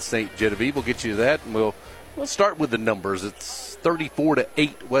in St. Genevieve. We'll get you to that, and we'll start with the numbers. It's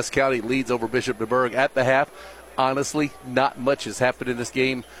 34-8. West County leads over Bishop DuBourg at the half. honestly, not much has happened in this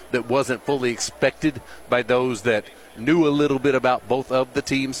game that wasn't fully expected by those that knew a little bit about both of the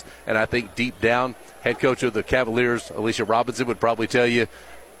teams. And I think deep down, head coach of the Cavaliers, Alicia Robinson, would probably tell you,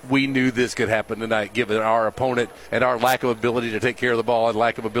 we knew this could happen tonight given our opponent and our lack of ability to take care of the ball and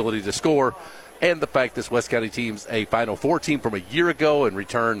lack of ability to score, and the fact this West County team's a Final Four team from a year ago and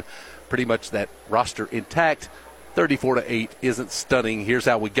return pretty much that roster intact. 34-8 isn't stunning. Here's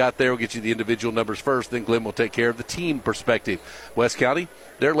how we got there. We'll get you the individual numbers first, then Glenn will take care of the team perspective. West County,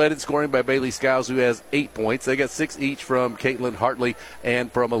 they're led in scoring by Bailey Skiles, who has 8 points. They got 6 each from Caitlin Hartley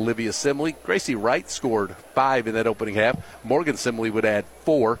and from Olivia Simley. Gracie Wright scored 5 in that opening half. Morgan Simley would add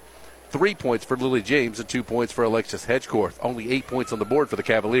 4. 3 points for Lily James and 2 points for Alexis Hedgecorth. Only 8 points on the board for the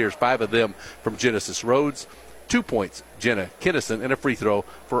Cavaliers, 5 of them from Genesis Rhodes. 2 points, Jenna Kinnison, and a free throw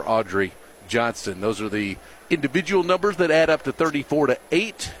for Audrey Johnston. Those are the individual numbers that add up to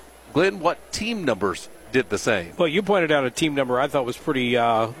 34-8. Glenn, what team numbers did the same? Well, you pointed out a team number I thought was pretty,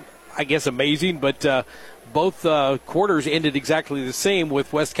 amazing, but both quarters ended exactly the same,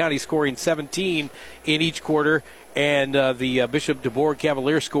 with West County scoring 17 in each quarter and the Bishop DuBois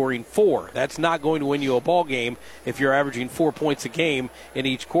Cavaliers scoring 4. That's not going to win you a ball game if you're averaging 4 points a game in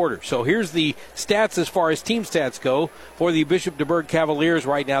each quarter. So here's the stats as far as team stats go for the Bishop DuBois Cavaliers.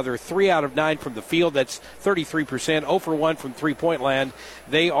 Right now they're 3 out of 9 from the field. That's 33%. 0 for 1 from three-point land.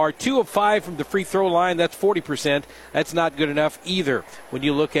 They are 2 of 5 from the free throw line. That's 40%. That's not good enough either. When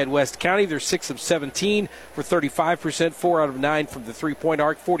you look at West County, they're 6 of 17 for 35%. 4 out of 9 from the three-point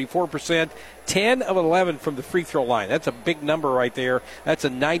arc, 44%. 10 of 11 from the free throw line. That's a big number right there. That's a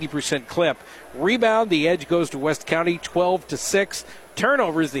 90% clip. Rebound, the edge goes to West County, 12-6.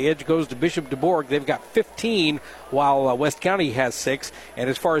 Turnovers, the edge goes to Bishop DuBois. They've got 15, while West County has 6. And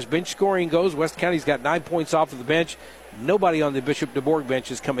as far as bench scoring goes, West County's got 9 points off of the bench. Nobody on the Bishop DuBois bench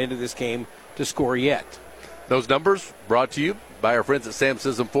has come into this game to score yet. Those numbers brought to you by our friends at Sam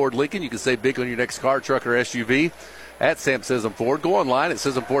Sism Ford Lincoln. You can save big on your next car, truck, or SUV at Sam Sism Ford. Go online at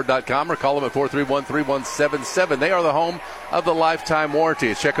SismFord.com or call them at 431-3177. They are the home of the lifetime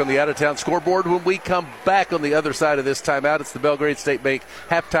warranty. Check on the out-of-town scoreboard when we come back on the other side of this timeout. It's the Belgrade State Bank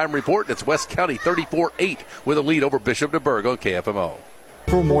halftime report. It's West County 34-8 with a lead over Bishop DuBois on KFMO.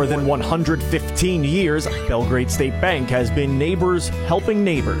 For more than 115 years, Belgrade State Bank has been neighbors helping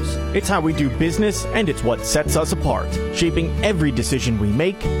neighbors. It's how we do business, and it's what sets us apart, shaping every decision we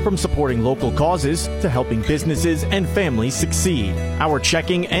make, from supporting local causes to helping businesses and families succeed. Our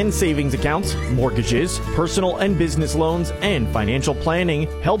checking and savings accounts, mortgages, personal and business loans, and financial planning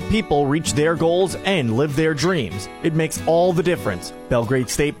help people reach their goals and live their dreams. It makes all the difference. Belgrade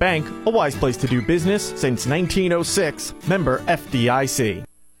State Bank, a wise place to do business since 1906. Member FDIC.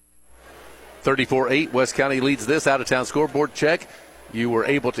 34-8, West County leads this out-of-town scoreboard check. You were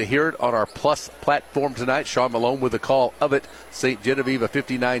able to hear it on our Plus platform tonight. Sean Malone with the call of it. St. Genevieve, a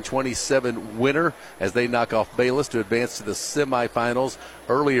 59-27 winner as they knock off Bayless to advance to the semifinals.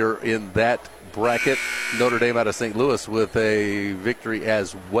 Earlier in that bracket, Notre Dame out of St. Louis with a victory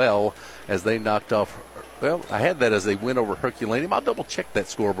as well as they knocked off. Well, I had that as a win over Herculaneum. I'll double-check that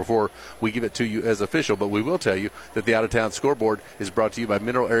score before we give it to you as official, but we will tell you that the out-of-town scoreboard is brought to you by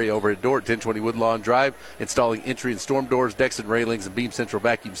Mineral Area Overhead Door at 1020 Woodlawn Drive, installing entry and storm doors, decks and railings, and Beam Central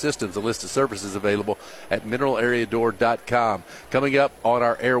Vacuum Systems. A list of services available at mineralareadoor.com. Coming up on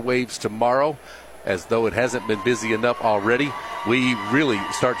our airwaves tomorrow, as though it hasn't been busy enough already, we really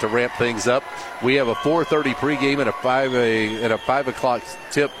start to ramp things up. We have a 4:30 pregame and a 5 o'clock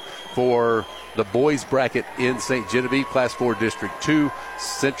tip for the boys bracket in St. Genevieve, Class 4 District 2.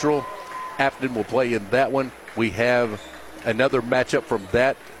 Central Afton will play in that one. We have another matchup from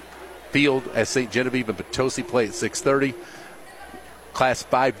that field as St. Genevieve and Potosi play at 6:30. Class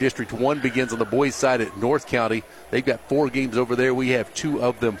 5 District 1 begins on the boys' side at North County. They've got 4 games over there. We have 2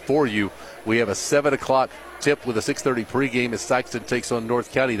 of them for you. We have a 7 o'clock tip with a 6:30 pregame as Sykeston takes on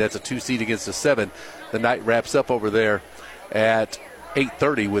North County. That's a 2 seed against a 7. The night wraps up over there at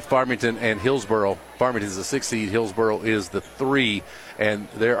 8:30 with Farmington and Hillsboro. Farmington's the 6 seed, Hillsboro is the 3, and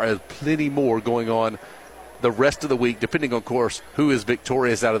there are plenty more going on the rest of the week, depending on, of course, who is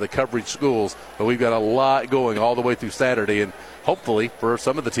victorious out of the coverage schools. But we've got a lot going all the way through Saturday, and hopefully for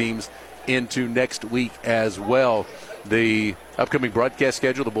some of the teams into next week as well. The upcoming broadcast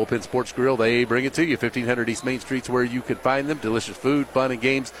schedule, the Bullpen Sports Grill, they bring it to you. 1500 East Main Street's where you can find them. Delicious food, fun, and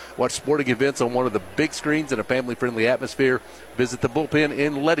games. Watch sporting events on one of the big screens in a family-friendly atmosphere. Visit the Bullpen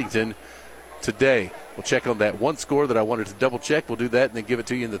in Leadington today. We'll check on that one score that I wanted to double-check. We'll do that and then give it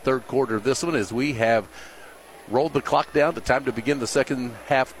to you in the third quarter of this one as we have rolled the clock down to time to begin the second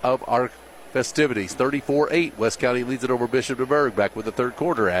half of our festivities. 34-8, West County leads it over Bishop DuBois. Back with the third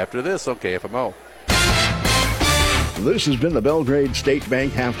quarter after this on KFMO. This has been the Belgrade State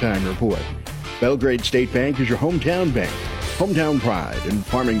Bank Halftime Report. Belgrade State Bank is your hometown bank. Hometown pride in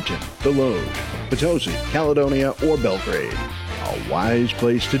Farmington, Deloge, Potosi, Caledonia, or Belgrade. A wise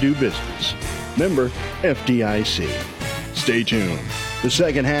place to do business. Member FDIC. Stay tuned. The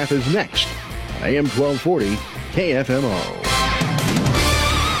second half is next on AM 1240 KFMO.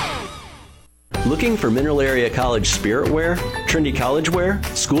 Looking for Mineral Area College spirit wear, trendy college wear,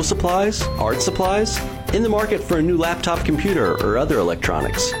 school supplies, art supplies? In the market for a new laptop computer or other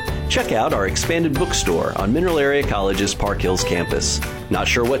electronics? Check out our expanded bookstore on Mineral Area College's Park Hills campus. Not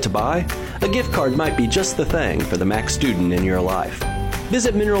sure what to buy? A gift card might be just the thing for the Mac student in your life.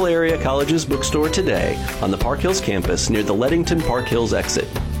 Visit Mineral Area College's bookstore today on the Park Hills campus near the Leadington Park Hills exit.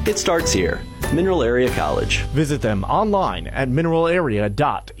 It starts here. Mineral Area College. Visit them online at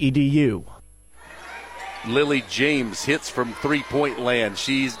mineralarea.edu. Lily James hits from three-point land.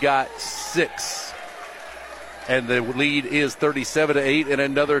 She's got 6. And the lead is 37-8 and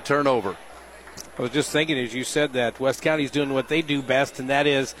another turnover. I was just thinking as you said that, West County's doing what they do best, and that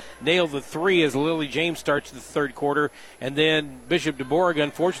is nail the three as Lily James starts the third quarter. And then Bishop DuBourg,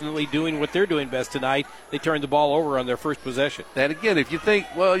 unfortunately, doing what they're doing best tonight. They turned the ball over on their first possession. And again, if you think,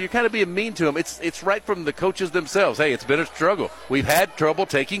 well, you're kind of being mean to them, it's right from the coaches themselves. Hey, it's been a struggle. We've had trouble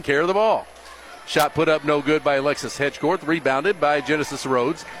taking care of the ball. Shot put up no good by Alexis Hedgecourt, rebounded by Genesis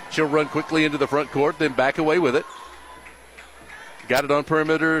Rhodes. She'll run quickly into the front court, then back away with it. Got it on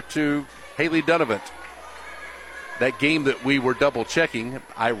perimeter to Haley Donovan. That game that we were double checking,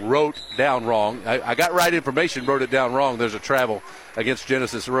 I wrote down wrong. I got right information, wrote it down wrong. There's a travel against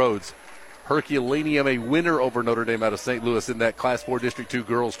Genesis Rhodes. Herculaneum, a winner over Notre Dame out of St. Louis in that Class 4 District 2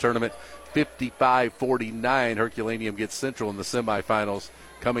 girls tournament. 55-49. Herculaneum gets Central in the semifinals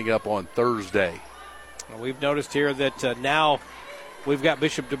coming up on Thursday. Well, we've noticed here that now we've got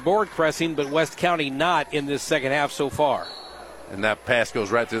Bishop DuBourg pressing, but West County not in this second half so far. And that pass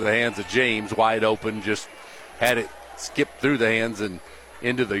goes right through the hands of James, wide open, just had it skip through the hands and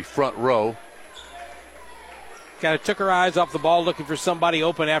into the front row. Kind of took her eyes off the ball, looking for somebody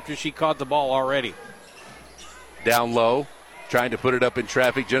open after she caught the ball already. Down low, trying to put it up in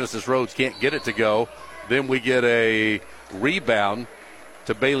traffic. Genesis Rhodes can't get it to go. Then we get a rebound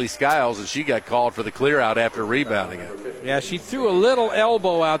to Bailey Skiles, and she got called for the clear out after rebounding it. Yeah, she threw a little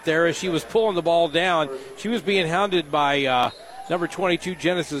elbow out there as she was pulling the ball down. She was being hounded by number 22,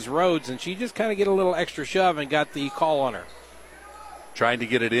 Genesis Rhodes, and she just kind of get a little extra shove and got the call on her. Trying to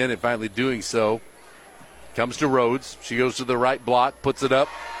get it in and finally doing so. Comes to Rhodes. She goes to the right block, puts it up,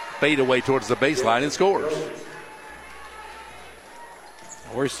 fade away towards the baseline, and scores.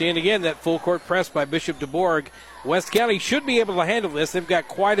 We're seeing again that full court press by Bishop DuBourg. West County should be able to handle this. They've got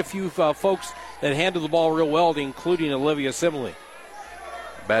quite a few folks that handle the ball real well, including Olivia Simley.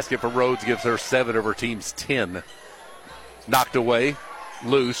 Basket for Rhodes gives her 7 of her team's 10. Knocked away,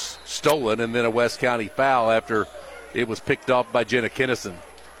 loose, stolen, and then a West County foul after it was picked off by Jenna Kinnison.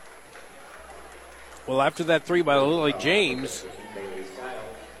 Well, after that three by Lily James,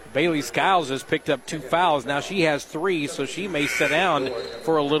 Bailey Skiles has picked up 2 fouls. Now she has 3, so she may sit down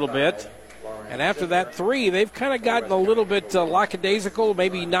for a little bit. And after that 3, they've kind of gotten a little bit lackadaisical,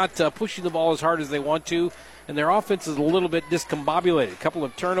 maybe not pushing the ball as hard as they want to. And their offense is a little bit discombobulated. A couple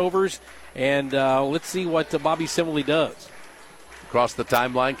of turnovers, and let's see what Bobby Simley does. Across the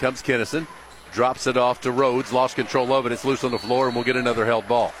timeline comes Kinnison. Drops it off to Rhodes. Lost control of it. It's loose on the floor, and we'll get another held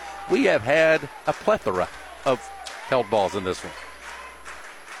ball. We have had a plethora of held balls in this one.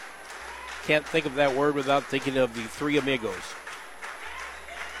 Can't think of that word without thinking of the Three Amigos,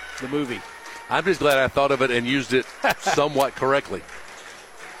 the movie. I'm just glad I thought of it and used it somewhat correctly.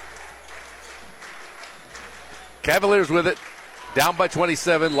 Cavaliers with it, down by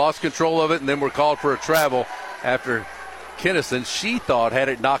 27, lost control of it, and then were called for a travel after Kinnison, she thought, had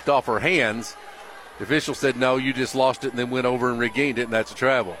it knocked off her hands. The official said, no, you just lost it, and then went over and regained it, and that's a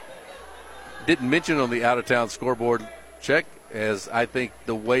travel. Didn't mention on the out-of-town scoreboard check, as I think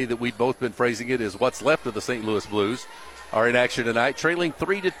the way that we've both been phrasing it is what's left of the St. Louis Blues are in action tonight, trailing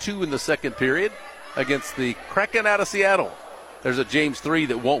 3-2 in the second period against the Kraken out of Seattle. There's a James 3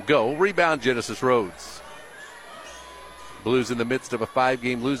 that won't go. Rebound, Genesis Rhodes. Blues in the midst of a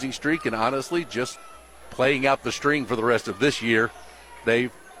 5-game losing streak, and honestly, just playing out the string for the rest of this year. The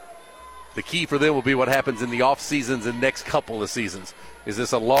key for them will be what happens in the off seasons and next couple of seasons. Is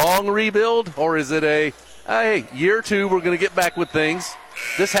this a long rebuild, or is it a, hey, year 2, we're going to get back with things?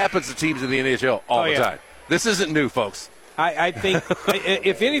 This happens to teams in the NHL all the time. This isn't new, folks. I think,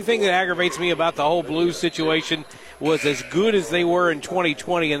 if anything that aggravates me about the whole Blues situation was as good as they were in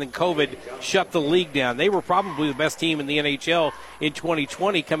 2020 and then COVID shut the league down. They were probably the best team in the NHL in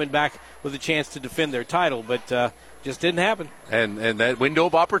 2020, coming back with a chance to defend their title. But Just didn't happen. And that window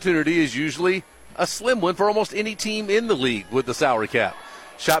of opportunity is usually a slim one for almost any team in the league with the salary cap.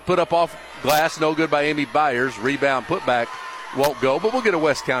 Shot put up off glass, no good by Amy Byers. Rebound put back won't go, but we'll get a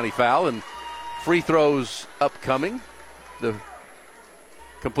West County foul, and free throws upcoming. The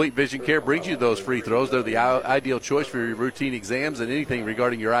Complete Vision Care brings you those free throws. They're the ideal choice for your routine exams and anything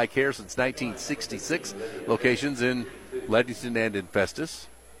regarding your eye care since 1966. Locations in Leadington and in Festus.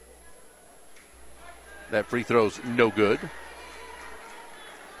 That free throw's no good.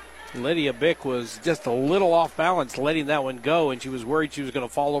 Lydia Bick was just a little off balance letting that one go, and she was worried she was going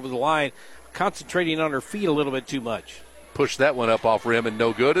to fall over the line, concentrating on her feet a little bit too much. Pushed that one up off rim and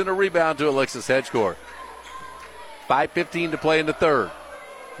no good, and a rebound to Alexis Hedgecourt. 5:15 to play in the third.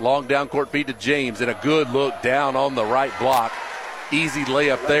 Long down court feed to James, and a good look down on the right block. Easy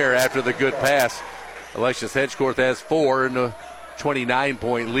layup there after the good pass. Alexis Hedgecourt has 4 in a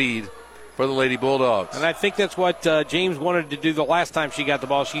 29-point lead for the Lady Bulldogs. And I think that's what James wanted to do the last time she got the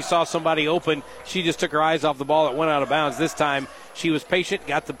ball. She saw somebody open. She just took her eyes off the ball. It went out of bounds. This time she was patient,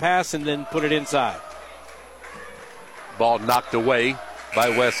 got the pass, and then put it inside. Ball knocked away by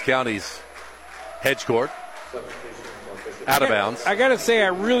West County's Hedgecourt. Out of bounds. I got to say, I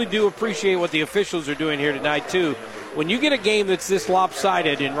really do appreciate what the officials are doing here tonight, too. When you get a game that's this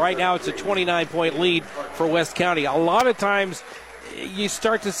lopsided, and right now it's a 29-point lead for West County, a lot of times you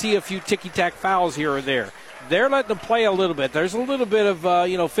start to see a few ticky-tack fouls here or there. They're letting them play a little bit. There's a little bit of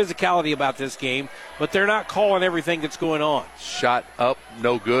physicality about this game, but they're not calling everything that's going on. Shot up,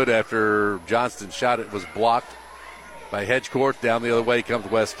 no good after Johnston's shot. It was blocked by Hedgecourt. Down the other way comes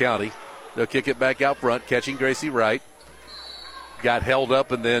West County. They'll kick it back out front, catching Gracie Wright. Got held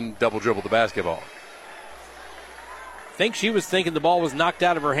up and then double dribbled the basketball. I think she was thinking the ball was knocked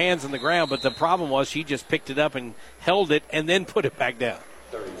out of her hands on the ground, but the problem was she just picked it up and held it and then put it back down.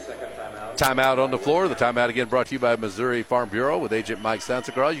 30-second timeout. Timeout on the floor. The timeout again brought to you by Missouri Farm Bureau with agent Mike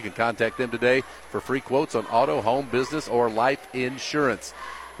Sansegraw. You can contact them today for free quotes on auto, home, business, or life insurance.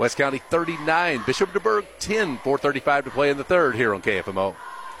 West County 39, Bishop DuBourg 10, 4:35 to play in the third here on KFMO.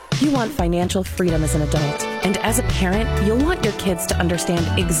 You want financial freedom as an adult. And as a parent, you'll want your kids to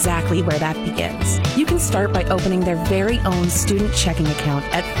understand exactly where that begins. You can start by opening their very own student checking account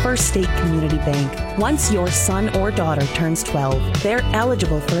at First State Community Bank. Once your son or daughter turns 12, they're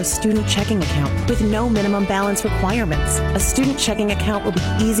eligible for a student checking account with no minimum balance requirements. A student checking account will be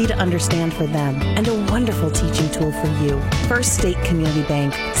easy to understand for them and a wonderful teaching tool for you. First State Community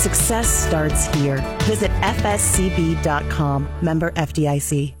Bank. Success starts here. Visit fscb.com. Member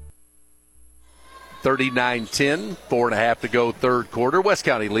FDIC. 39-10, 4.5 to go third quarter. West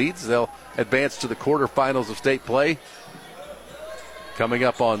County leads. They'll advance to the quarterfinals of state play. Coming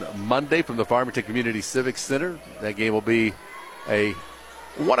up on Monday from the Farmington Community Civic Center. That game will be a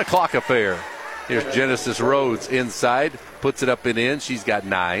 1 o'clock affair. Here's Genesis Rhodes inside. Puts it up and in. She's got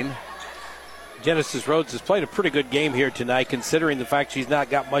 9. Genesis Rhodes has played a pretty good game here tonight, considering the fact she's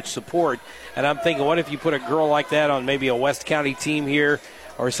not got much support. And I'm thinking, what if you put a girl like that on maybe a West County team here,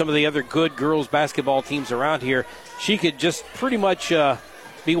 or some of the other good girls basketball teams around here? She could just pretty much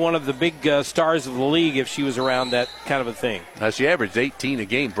be one of the big stars of the league if she was around that kind of a thing. Now, she averaged 18 a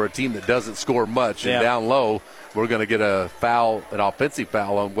game for a team that doesn't score much. And down low, we're going to get a foul, an offensive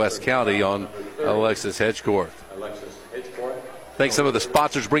foul on West County on Alexis Hedgecourt. Thanks some of the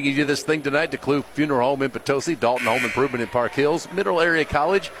sponsors bringing you this thing tonight. DeClue Funeral Home in Potosi, Dalton Home Improvement in Park Hills, Mineral Area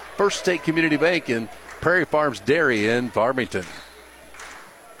College, First State Community Bank, and Prairie Farms Dairy in Farmington.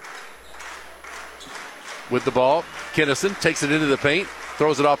 With the ball, Kennison takes it into the paint,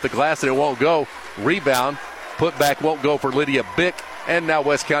 throws it off the glass, and it won't go. Rebound, put back won't go for Lydia Bick, and now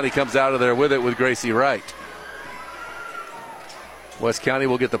West County comes out of there with it with Gracie Wright. West County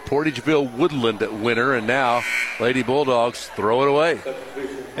will get the Portageville Woodland winner, and now Lady Bulldogs throw it away.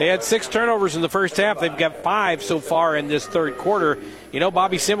 They had 6 turnovers in the first half. They've got 5 so far in this third quarter. You know,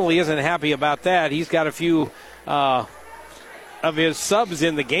 Bobby Simile isn't happy about that. He's got a few of his subs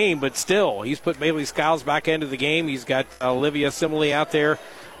in the game, but still, he's put Bailey Skiles back into the game. He's got Olivia Simile out there,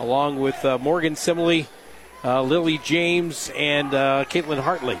 along with Morgan Simile, Lily James, and Caitlin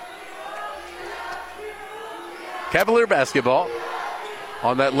Hartley. Cavalier basketball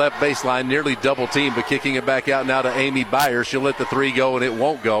on that left baseline, nearly double team, but kicking it back out now to Amy Byers. She'll let the 3 go, and it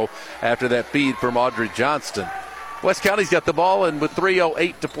won't go after that feed from Audrey Johnston. West County's got the ball, and with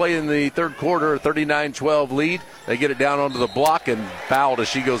 3:08 to play in the third quarter, a 39-12 lead. They get it down onto the block, and fouled as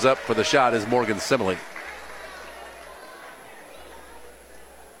she goes up for the shot is Morgan Simile.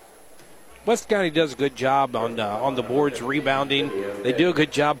 West County does a good job on the boards rebounding. They do a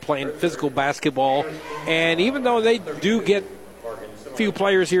good job playing physical basketball. And even though they do get a few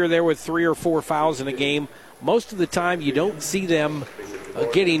players here or there with 3 or 4 fouls in a game, most of the time you don't see them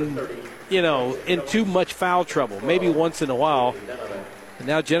getting, in too much foul trouble. Maybe once in a while. And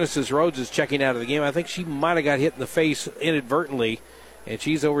now Genesis Rhodes is checking out of the game. I think she might have got hit in the face inadvertently, and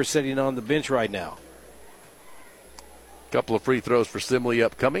she's over sitting on the bench right now. Couple of free throws for Simley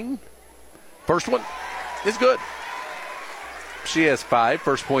upcoming. First one is good. She has 5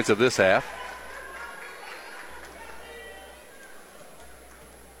 first points of this half.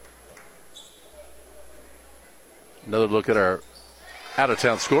 Another look at our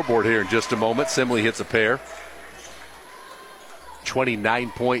out-of-town scoreboard here in just a moment. Simley hits a pair.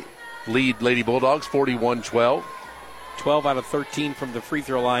 29-point lead, Lady Bulldogs, 41-12. 12 out of 13 from the free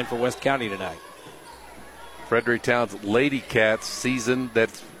throw line for West County tonight. Fredericktown's Lady Cats season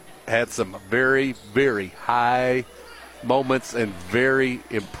that's had some very, very high moments and very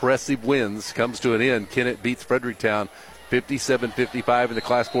impressive wins comes to an end. Kennett beats Fredericktown 57-55 in the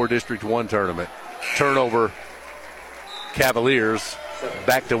Class 4 District 1 tournament. Turnover, Cavaliers.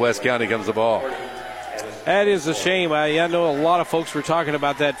 Back to West County comes the ball. That is a shame. I know a lot of folks were talking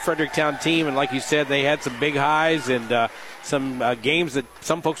about that Fredericktown team, and like you said, they had some big highs and some games that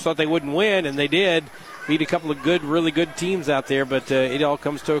some folks thought they wouldn't win, and they did. Beat a couple of really good teams out there, but it all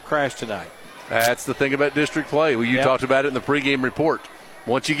comes to a crash tonight. That's the thing about district play. Well, you talked about it in the pregame report.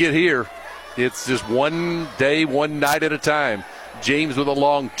 Once you get here, it's just one day, one night at a time. James with a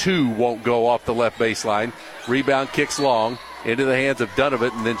long 2 won't go off the left baseline. Rebound kicks long into the hands of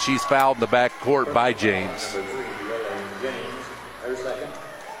Donovan, and then she's fouled in the back court by James.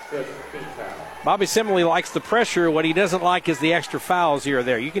 Bobby Simley likes the pressure. What he doesn't like is the extra fouls here or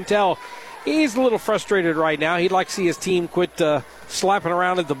there. You can tell he's a little frustrated right now. He'd like to see his team quit slapping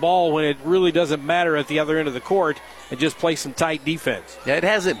around at the ball when it really doesn't matter at the other end of the court and just play some tight defense. Yeah, it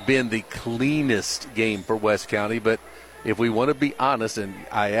hasn't been the cleanest game for West County, but if we want to be honest, and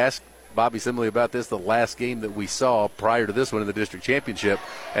I asked Bobby Simley about this the last game that we saw prior to this one in the district championship,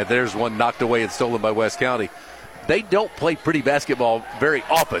 and there's one knocked away and stolen by West County. They don't play pretty basketball very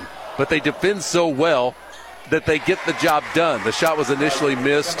often, but they defend so well that they get the job done. The shot was initially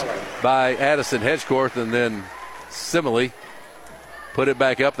missed by Addison Hedgecorth, and then Simley put it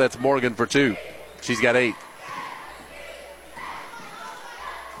back up. That's Morgan for 2. She's got 8.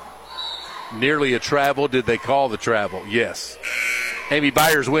 Nearly a travel. Did they call the travel? Yes. Amy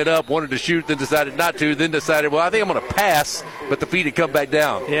Byers went up, wanted to shoot, then decided not to, then decided, well, I think I'm going to pass, but the feet had come back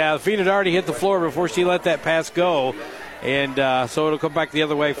down. Yeah, the feet had already hit the floor before she let that pass go, and so it'll come back the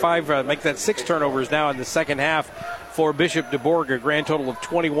other way. 5, make that 6 turnovers now in the second half for Bishop DeBourg, a grand total of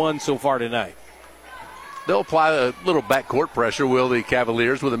 21 so far tonight. They'll apply a little backcourt pressure, will the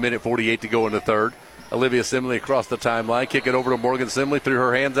Cavaliers, with 1:48 to go in the third. Olivia Simley across the timeline, kick it over to Morgan Simley through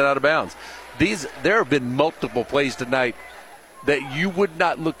her hands and out of bounds. There have been multiple plays tonight that you would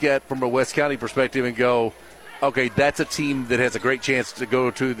not look at from a West County perspective and go, okay, that's a team that has a great chance to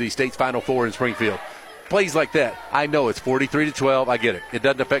go to the state's Final Four in Springfield. Plays like that, I know it's 43-12. I get it. It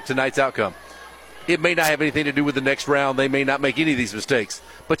doesn't affect tonight's outcome. It may not have anything to do with the next round. They may not make any of these mistakes.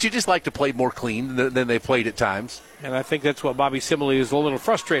 But you just like to play more clean than they played at times. And I think that's what Bobby Simley is a little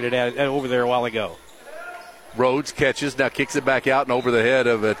frustrated at over there a while ago. Rhodes catches, now kicks it back out and over the head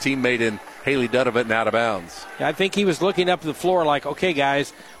of a teammate in Haley Donovan and out of bounds. I think he was looking up at the floor like, okay,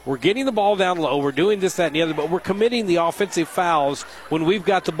 guys, we're getting the ball down low. We're doing this, that, and the other, but we're committing the offensive fouls when we've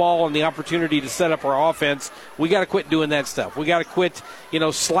got the ball and the opportunity to set up our offense. We got to quit doing that stuff. We got to quit,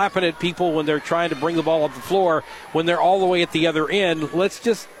 slapping at people when they're trying to bring the ball up the floor when they're all the way at the other end. Let's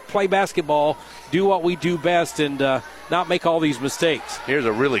just play basketball, do what we do best, and not make all these mistakes. Here's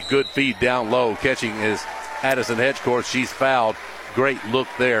a really good feed down low. Catching is Addison Hedgecorth. She's fouled. Great look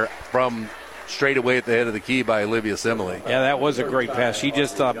there from straight away at the head of the key by Olivia Simley. Yeah, that was a great pass. She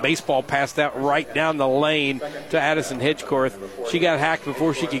just baseball passed that right down the lane to Addison Hedgecorth. She got hacked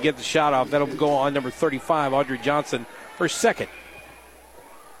before she could get the shot off. That'll go on number 35, Audrey Johnson, her second.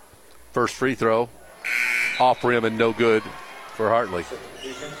 First free throw, off rim and no good for Hartley.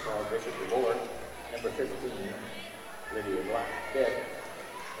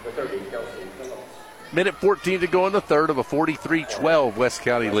 Minute 14 to go in the third of a 43-12 West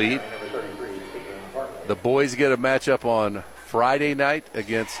County lead. The boys get a matchup on Friday night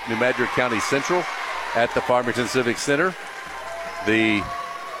against New Madrid County Central at the Farmington Civic Center. The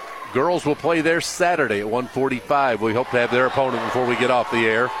girls will play there Saturday at 1:45. We hope to have their opponent before we get off the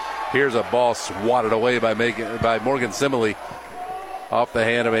air. Here's a ball swatted away by Morgan Simley off the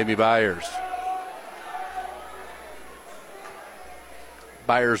hand of Amy Byers.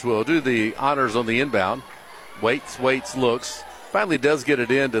 Byers will do the honors on the inbound. Waits, looks. Finally does get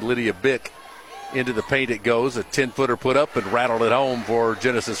it in to Lydia Bick Into the paint it goes. A 10-footer put up and rattled it home for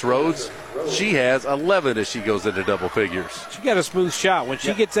Genesis Rhodes. She has 11 as she goes into double figures. She got a smooth shot. When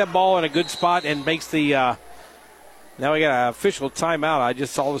she gets that ball in a good spot and makes the now we got an official timeout. I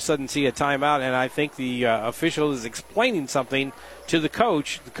just all of a sudden see a timeout, and I think the official is explaining something to the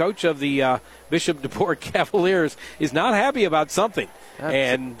coach. The coach of the Bishop DuBois Cavaliers is not happy about something,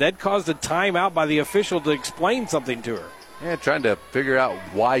 and that caused a timeout by the official to explain something to her. Yeah, trying to figure out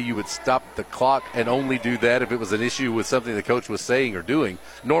why you would stop the clock and only do that if it was an issue with something the coach was saying or doing.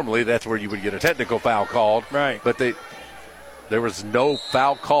 Normally, that's where you would get a technical foul called. Right. But there was no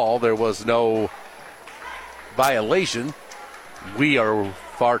foul call. There was no violation. We are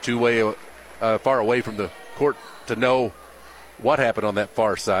far away from the court to know what happened on that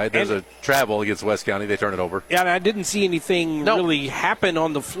far side. There's a travel against West County. They turn it over. Yeah, and I didn't see anything really happen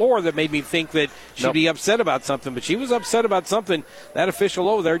on the floor that made me think that she'd be upset about something. But she was upset about something. That official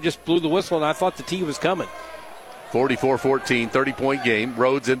over there just blew the whistle, and I thought the tee was coming. 44-14, 30-point game.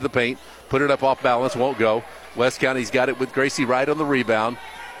 Rhodes into the paint. Put it up off balance. Won't go. West County's got it with Gracie Wright on the rebound.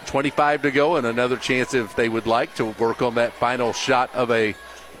 25 to go, and another chance if they would like to work on that final shot of a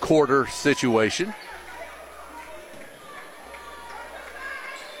quarter situation.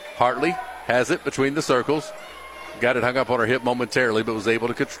 Hartley has it between the circles. Got it hung up on her hip momentarily, but was able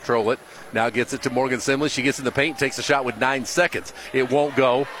to control it. Now gets it to Morgan Simley. She gets in the paint, takes a shot with 9 seconds. It won't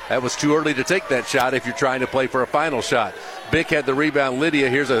go. That was too early to take that shot if you're trying to play for a final shot. Bick had the rebound. Lydia,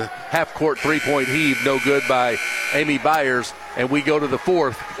 here's a half-court three-point heave. No good by Amy Byers. And we go to the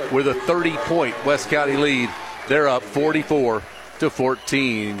fourth with a 30-point West County lead. They're up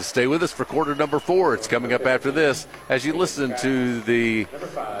 44-14. Stay with us for quarter number 4. It's coming up after this as you listen to the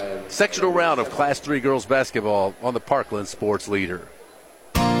sectional round of Class 3 girls basketball on the Parkland Sports Leader.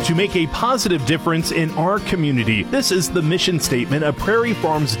 To make a positive difference in our community, this is the mission statement of Prairie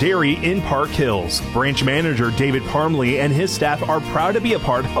Farms Dairy in Park Hills. Branch Manager David Parmley and his staff are proud to be a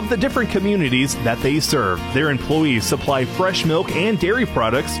part of the different communities that they serve. Their employees supply fresh milk and dairy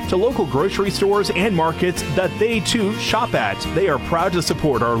products to local grocery stores and markets that they too shop at. They are proud to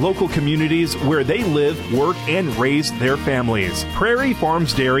support our local communities where they live, work, and raise their families. Prairie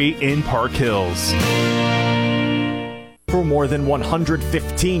Farms Dairy in Park Hills. For more than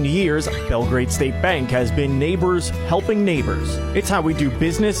 115 years, Belgrade State Bank has been neighbors helping neighbors. It's how we do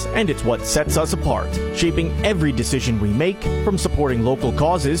business, and it's what sets us apart, shaping every decision we make, from supporting local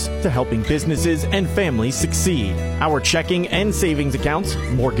causes to helping businesses and families succeed. Our checking and savings accounts,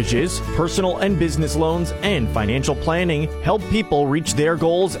 mortgages, personal and business loans, and financial planning help people reach their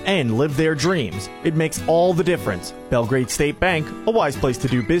goals and live their dreams. It makes all the difference. Belgrade State Bank, a wise place to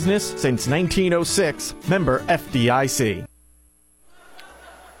do business since 1906. Member FDIC.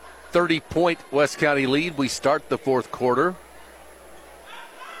 30-point West County lead. We start the fourth quarter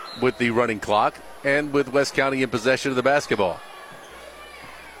with the running clock and with West County in possession of the basketball.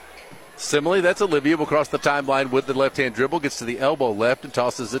 Similarly, that's Olivia across the timeline with the left-hand dribble. Gets to the elbow left and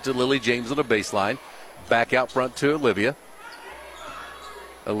tosses it to Lily James on the baseline. Back out front to Olivia.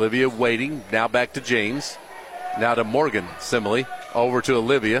 Olivia waiting. Now back to James. Now to Morgan Simile. Over to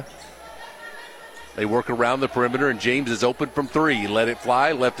Olivia. They work around the perimeter, and James is open from 3. Let it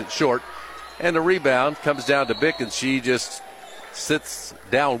fly, left it short. And the rebound comes down to Bick, and she just sits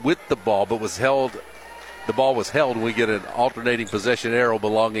down with the ball, but was held. The ball was held, and we get an alternating possession arrow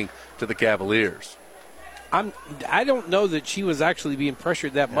belonging to the Cavaliers. I don't know that she was actually being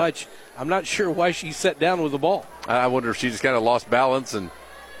pressured that much. I'm not sure why she sat down with the ball. I wonder if she just kind of lost balance, and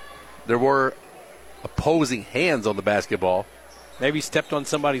there were opposing hands on the basketball. Maybe stepped on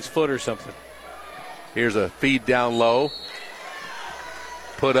somebody's foot or something. Here's a feed down low.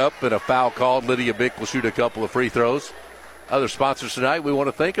 Put up and a foul called. Lydia Bick will shoot a couple of free throws. Other sponsors tonight we want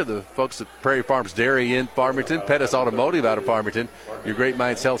to thank are the folks at Prairie Farms Dairy in Farmington, Pettis Automotive out of Farmington, Your Great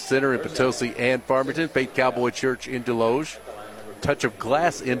Minds Health Center in Potosi and Farmington, Faith Cowboy Church in Deloge, Touch of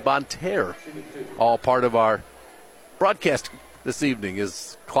Glass in Bonne Terre. All part of our broadcast this evening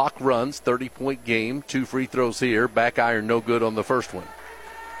as clock runs, 30-point game, 2 free throws here. Back iron no good on the first one.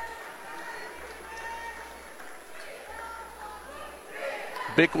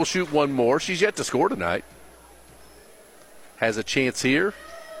 Bick will shoot one more. She's yet to score tonight. Has a chance here.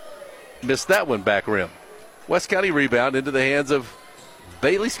 Missed that one back rim. West County rebound into the hands of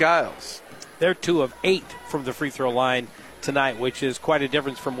Bailey Skiles. They're 2 of 8 from the free throw line tonight, which is quite a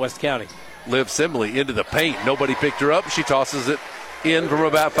difference from West County. Liv Simley into the paint. Nobody picked her up. She tosses it in from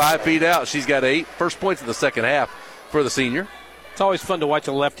about 5 feet out. She's got 8. First points in the second half for the senior. It's always fun to watch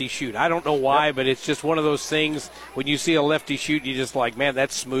a lefty shoot. I don't know why, but it's just one of those things when you see a lefty shoot, you just like, man,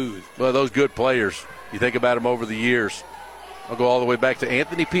 that's smooth. Well, those good players, you think about them over the years. I'll go all the way back to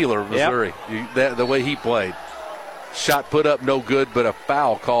Anthony Peeler of Missouri. The way he played. Shot put up no good, but a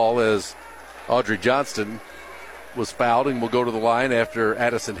foul call as Audrey Johnston was fouled and will go to the line after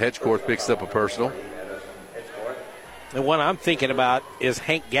Addison Hedgecourt picks up a personal. The one I'm thinking about is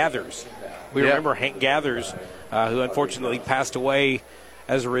Hank Gathers. We remember Hank Gathers, who unfortunately passed away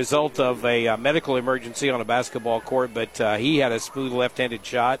as a result of a medical emergency on a basketball court, but he had a smooth left-handed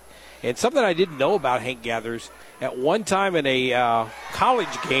shot. And something I didn't know about Hank Gathers, at one time in a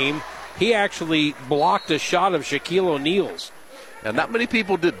college game, he actually blocked a shot of Shaquille O'Neal's. Now, not many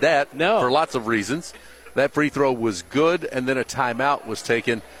people did that for lots of reasons. That free throw was good, and then a timeout was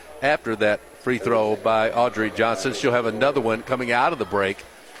taken after that free throw by Audrey Johnson. She'll have another one coming out of the break.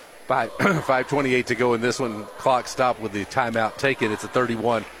 5:28 to go in this one. Clock stopped with the timeout taken. It's a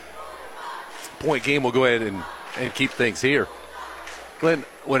 31-point game. We'll go ahead and keep things here. Glenn,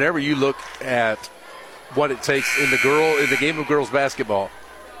 whenever you look at what it takes in the game of girls basketball,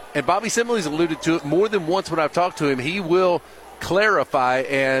 and Bobby Simley's alluded to it more than once when I've talked to him, he will clarify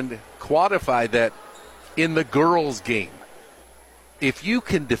and quantify that in the girls' game. If you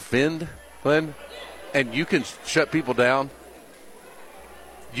can defend, Glenn, and you can shut people down,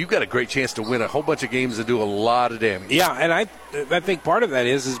 you've got a great chance to win a whole bunch of games and do a lot of damage. Yeah, and I think part of that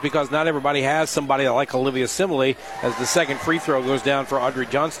is because not everybody has somebody like Olivia Simley, as the second free throw goes down for Audrey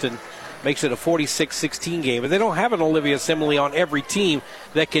Johnston, makes it a 46-16 game. But they don't have an Olivia Simley on every team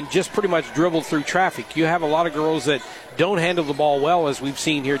that can just pretty much dribble through traffic. You have a lot of girls that don't handle the ball well, as we've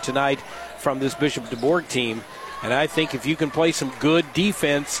seen here tonight from this Bishop DuBourg team. And I think if you can play some good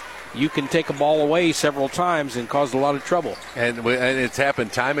defense, you can take a ball away several times and cause a lot of trouble. And it's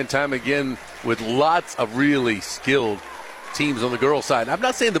happened time and time again with lots of really skilled teams on the girls' side. I'm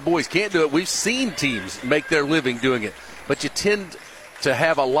not saying the boys can't do it. We've seen teams make their living doing it. But you tend to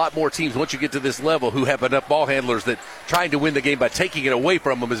have a lot more teams once you get to this level who have enough ball handlers that trying to win the game by taking it away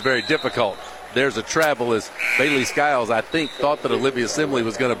from them is very difficult. There's a travel as Bailey Skiles, I think, thought that Olivia Simley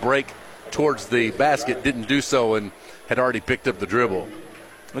was going to break towards the basket, didn't do so, and had already picked up the dribble.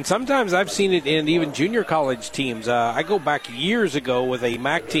 And sometimes I've seen it in even junior college teams. I go back years ago with a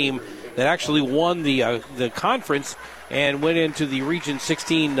MAC team that actually won the conference and went into the Region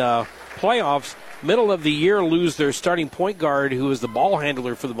 16 playoffs. Middle of the year, lose their starting point guard, who was the ball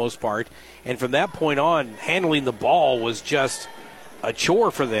handler for the most part. And from that point on, handling the ball was just a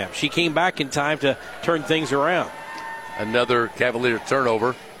chore for them. She came back in time to turn things around. Another Cavalier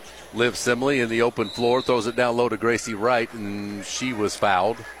turnover. Liv Simley in the open floor, throws it down low to Gracie Wright, and she was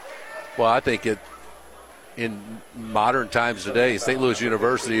fouled. Well, I think in modern times today, St. Louis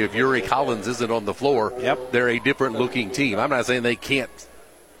University, if Yuri Collins isn't on the floor, they're a different-looking team. I'm not saying they can't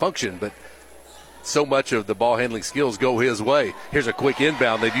function, but so much of the ball handling skills go his way. Here's a quick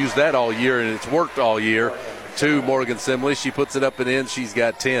inbound. They've used that all year, and it's worked all year. To Morgan Simley. She puts it up and in. She's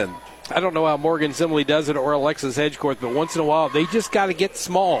got 10. I don't know how Morgan Simley does it or Alexis Hedgecourt, but once in a while they just got to get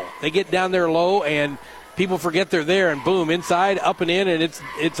small. They get down there low, and people forget they're there, and boom, inside, up and in, and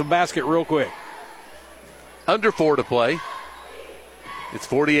it's a basket real quick. Under 4 to play. It's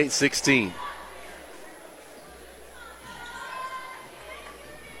 48-16.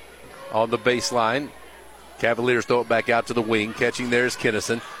 On the baseline, Cavaliers throw it back out to the wing. Catching there is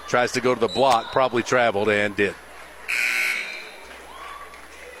Kinnison. Tries to go to the block, probably traveled and did.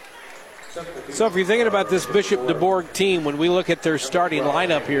 So if you're thinking about this Bishop DuBourg team, when we look at their starting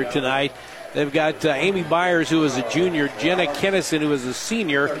lineup here tonight, they've got Amy Byers, who is a junior, Jenna Kinnison, who is a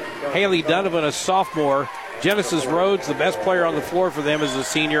senior, Haley Donovan, a sophomore, Genesis Rhodes, the best player on the floor for them, is a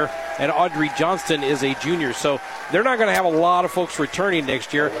senior, and Audrey Johnston is a junior. So they're not going to have a lot of folks returning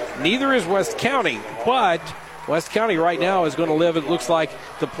next year. Neither is West County, but West County right now is going to live, it looks like,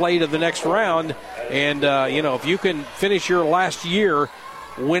 the play to the next round. And, if you can finish your last year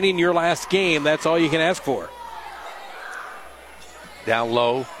winning your last game, that's all you can ask for. Down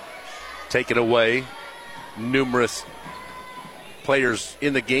low, take it away. Numerous players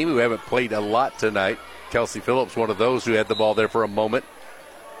in the game who haven't played a lot tonight. Kelsey Phillips, one of those who had the ball there for a moment.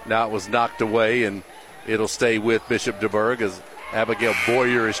 Now it was knocked away, and it'll stay with Bishop DuBourg as Abigail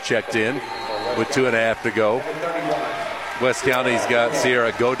Boyer is checked in with 2.5 to go. West County's got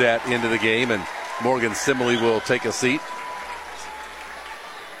Sierra Godat into the game, and Morgan Simley will take a seat.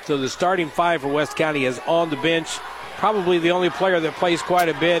 So the starting 5 for West County is on the bench. Probably the only player that plays quite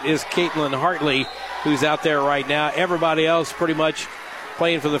a bit is Caitlin Hartley, who's out there right now. Everybody else pretty much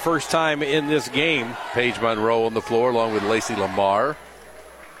playing for the first time in this game. Paige Monroe on the floor along with Lacey Lamar.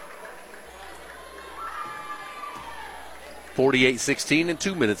 48-16 and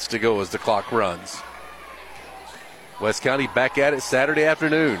 2 minutes to go as the clock runs. West County back at it Saturday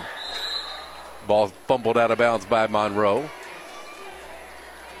afternoon. Ball fumbled out of bounds by Monroe.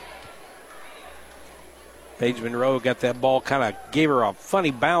 Paige Monroe got that ball, kind of gave her a funny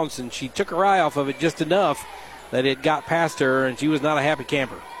bounce, and she took her eye off of it just enough that it got past her, and she was not a happy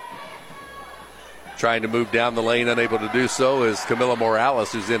camper. Trying to move down the lane, unable to do so, is Camila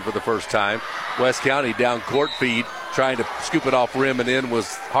Morales, who's in for the first time. West County down court feed, trying to scoop it off rim and in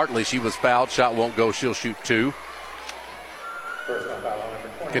was Hartley. She was fouled. Shot won't go. She'll shoot 2.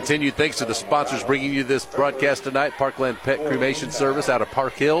 Continued thanks to the sponsors bringing you this broadcast tonight. Parkland Pet Cremation Service out of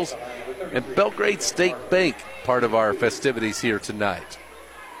Park Hills and Belgrade State Bank, part of our festivities here tonight.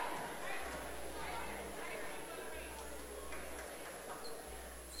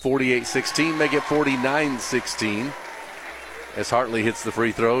 (48-16), make it 49-16 as Hartley hits the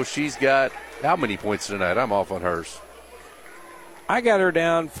free throw. She's got how many points tonight? I'm off on hers. I got her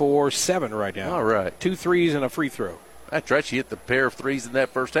down for 7 right now. All right. 2 threes and a free throw. That's right. She hit the pair of threes in that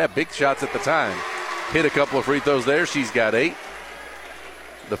first half. Big shots at the time. Hit a couple of free throws there. She's got 8.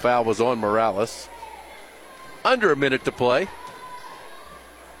 The foul was on Morales. Under a minute to play.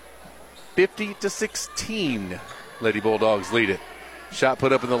 50-16. Lady Bulldogs lead it. Shot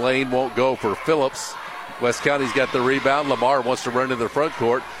put up in the lane won't go for Phillips. West County's got the rebound. Lamar wants to run to the front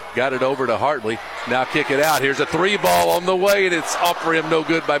court. Got it over to Hartley. Now kick it out. Here's a 3 ball on the way, and it's off for him. No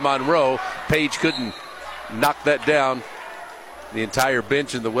good by Monroe. Page couldn't knock that down. The entire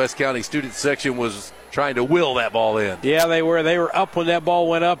bench in the West County student section was trying to will that ball in. Yeah, they were. They were up when that ball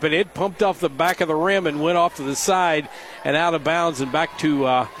went up, and it pumped off the back of the rim and went off to the side and out of bounds and back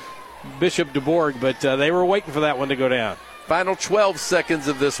to Bishop DuBourg. But they were waiting for that one to go down. Final 12 seconds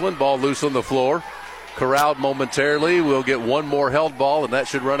of this one. Ball loose on the floor. Corralled momentarily. We'll get one more held ball, and that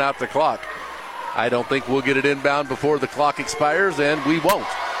should run out the clock. I don't think we'll get it inbound before the clock expires, and we won't.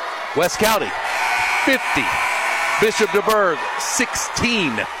 West County, 50. Bishop DuBourg,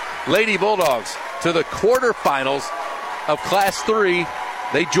 16. Lady Bulldogs to the quarterfinals of Class 3.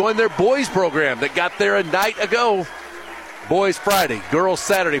 They joined their boys program that got there a night ago. Boys Friday, girls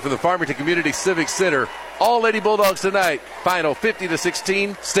Saturday from the Farmington Community Civic Center. All Lady Bulldogs tonight. Final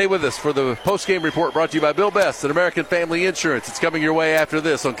 50-16. Stay with us for the post-game report brought to you by Bill Best and American Family Insurance. It's coming your way after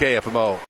this on KFMO.